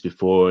about this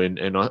before,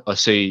 and I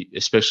see,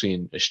 especially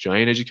in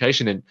Australian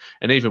education,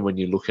 and even when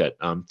you look at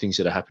things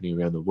that are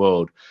happening around the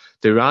world,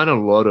 there aren't a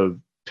lot of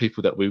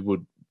people that we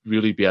would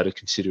really be able to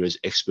consider as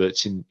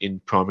experts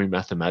in primary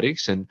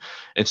mathematics, and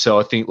so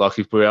I think like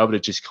if we're able to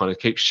just kind of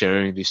keep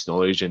sharing this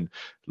knowledge and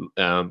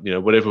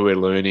whatever we're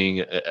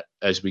learning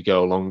as we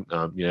go along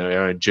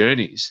our own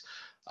journeys,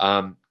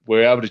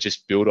 we're able to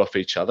just build off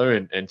each other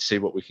and see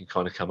what we can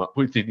kind of come up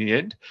with in the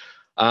end.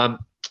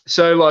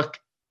 So like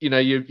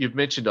you've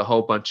mentioned a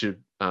whole bunch of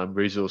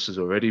resources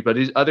already, but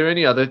are there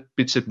any other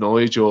bits of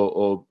knowledge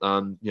or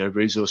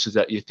resources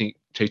that you think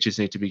teachers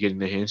need to be getting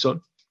their hands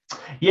on?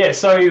 Yeah,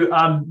 so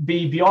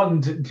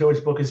beyond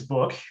George Booker's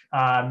book,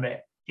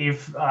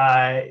 if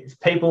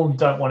people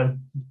don't want to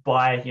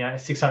buy a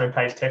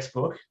 600-page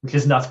textbook, which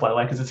is nuts, by the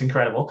way, because it's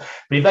incredible,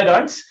 but if they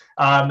don't,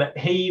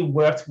 he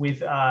worked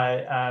with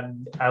a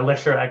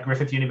lecturer at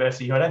Griffith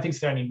University, who I don't think is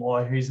there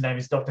anymore, whose name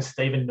is Dr.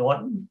 Stephen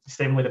Norton,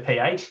 Stephen with a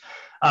PH.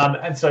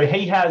 And so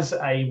he has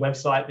a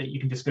website that you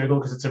can just Google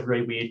because it's a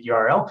really weird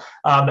URL.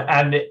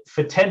 And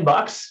for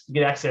 $10, you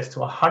get access to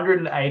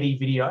 180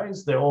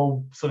 videos. They're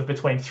all sort of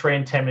between 3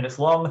 and 10 minutes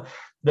long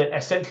that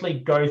essentially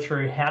go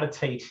through how to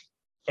teach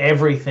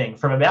everything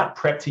from about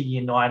prep to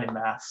year 9 in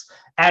maths.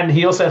 And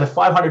he also has a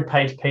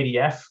 500-page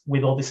PDF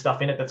with all this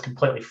stuff in it that's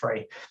completely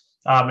free.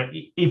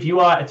 If you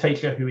are a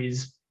teacher who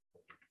is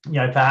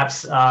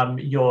perhaps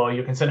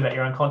you're concerned about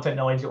your own content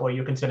knowledge, or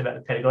you're concerned about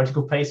the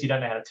pedagogical piece, you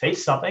don't know how to teach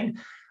something,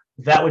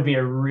 that would be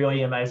a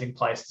really amazing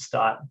place to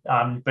start.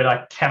 But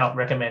I cannot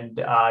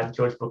recommend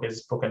George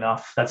Booker's book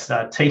enough. That's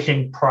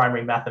Teaching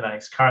Primary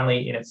Mathematics,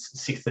 currently in its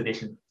 6th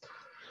edition.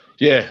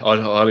 Yeah, I'd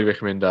highly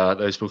recommend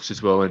those books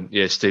as well. And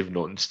yeah, Stephen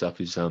Norton's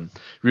stuff is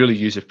really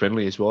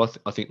user-friendly as well.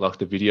 I think like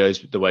the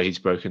videos, the way he's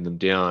broken them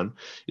down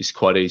is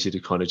quite easy to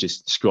kind of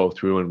just scroll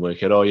through and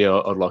work out, oh yeah,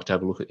 I'd like to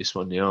have a look at this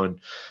one now and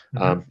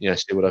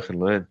see what I can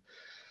learn.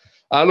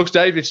 Look,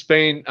 Dave, it's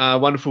been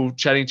wonderful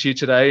chatting to you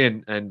today,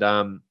 and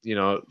I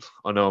know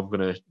I'm going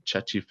to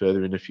chat to you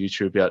further in the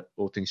future about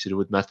all things to do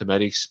with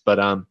mathematics.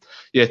 But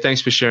thanks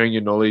for sharing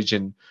your knowledge,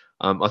 and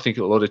I think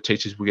a lot of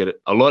teachers will get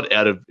a lot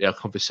out of our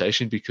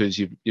conversation because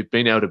you've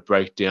been able to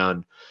break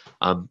down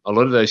a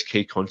lot of those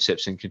key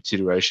concepts and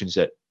considerations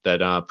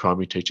that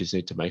primary teachers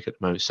need to make at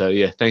the moment. So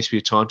yeah, thanks for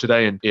your time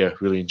today, and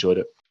really enjoyed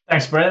it.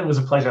 Thanks, Brendan. It was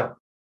a pleasure.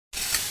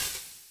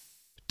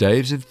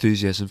 Dave's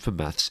enthusiasm for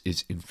maths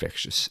is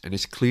infectious, and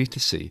it's clear to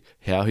see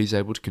how he's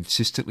able to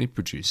consistently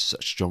produce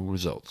such strong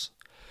results.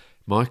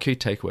 My key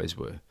takeaways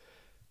were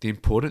the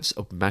importance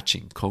of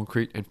matching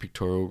concrete and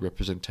pictorial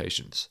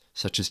representations,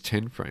 such as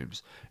 10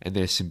 frames, and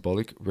their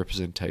symbolic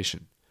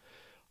representation.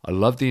 I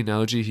love the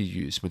analogy he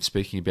used when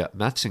speaking about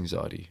maths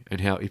anxiety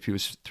and how if he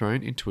was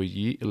thrown into a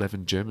Year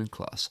 11 German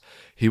class,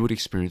 he would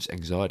experience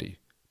anxiety,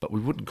 but we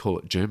wouldn't call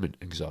it German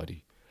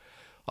anxiety.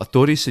 I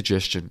thought his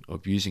suggestion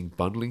of using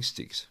bundling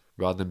sticks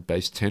rather than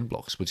base 10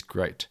 blocks was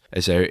great,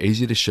 as they are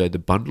easy to show the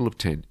bundle of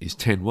 10 is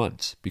 10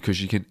 ones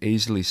because you can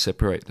easily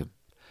separate them.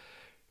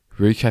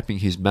 Recapping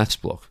his maths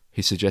block,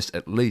 he suggests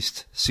at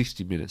least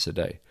 60 minutes a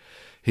day.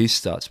 He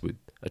starts with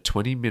a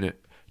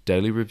 20-minute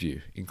daily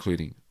review,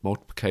 including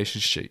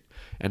multiplication sheet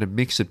and a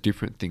mix of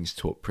different things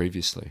taught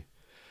previously.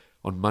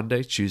 On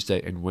Monday,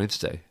 Tuesday and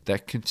Wednesday,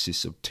 that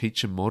consists of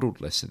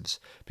teacher-modelled lessons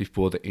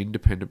before the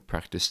independent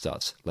practice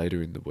starts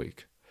later in the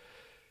week.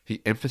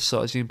 He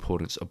emphasised the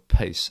importance of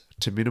pace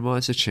to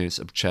minimise the chance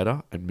of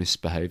chatter and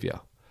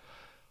misbehaviour.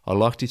 I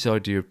liked his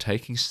idea of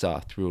taking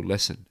staff through a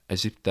lesson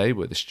as if they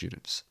were the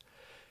students.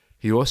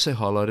 He also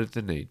highlighted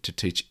the need to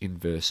teach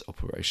inverse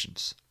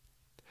operations.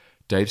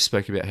 Dave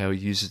spoke about how he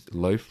uses the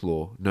low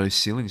floor, no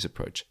ceilings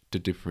approach to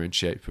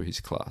differentiate for his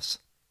class.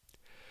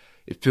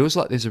 It feels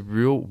like there's a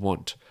real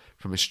want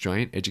from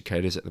Australian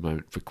educators at the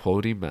moment for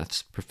quality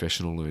maths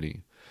professional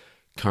learning.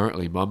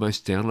 Currently, my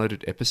most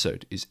downloaded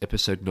episode is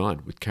episode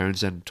 9 with Karen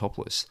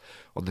Xanatopoulos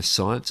on the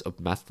science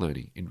of math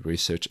learning in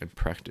research and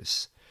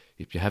practice.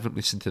 If you haven't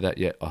listened to that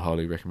yet, I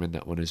highly recommend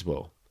that one as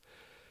well.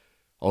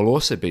 I'll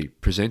also be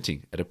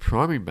presenting at a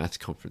primary maths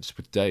conference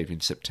with Dave in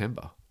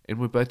September, and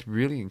we're both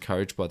really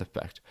encouraged by the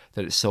fact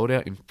that it sold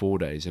out in 4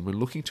 days and we're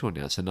looking to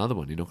announce another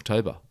one in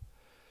October.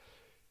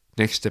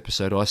 Next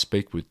episode, I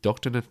speak with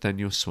Dr.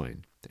 Nathaniel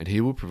Swain, and he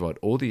will provide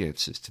all the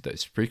answers to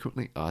those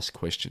frequently asked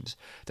questions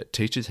that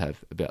teachers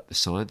have about the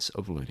science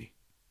of learning.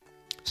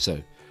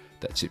 So,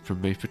 that's it from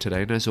me for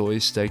today, and as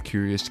always, stay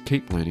curious,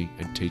 keep learning,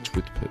 and teach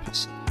with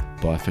purpose.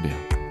 Bye for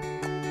now.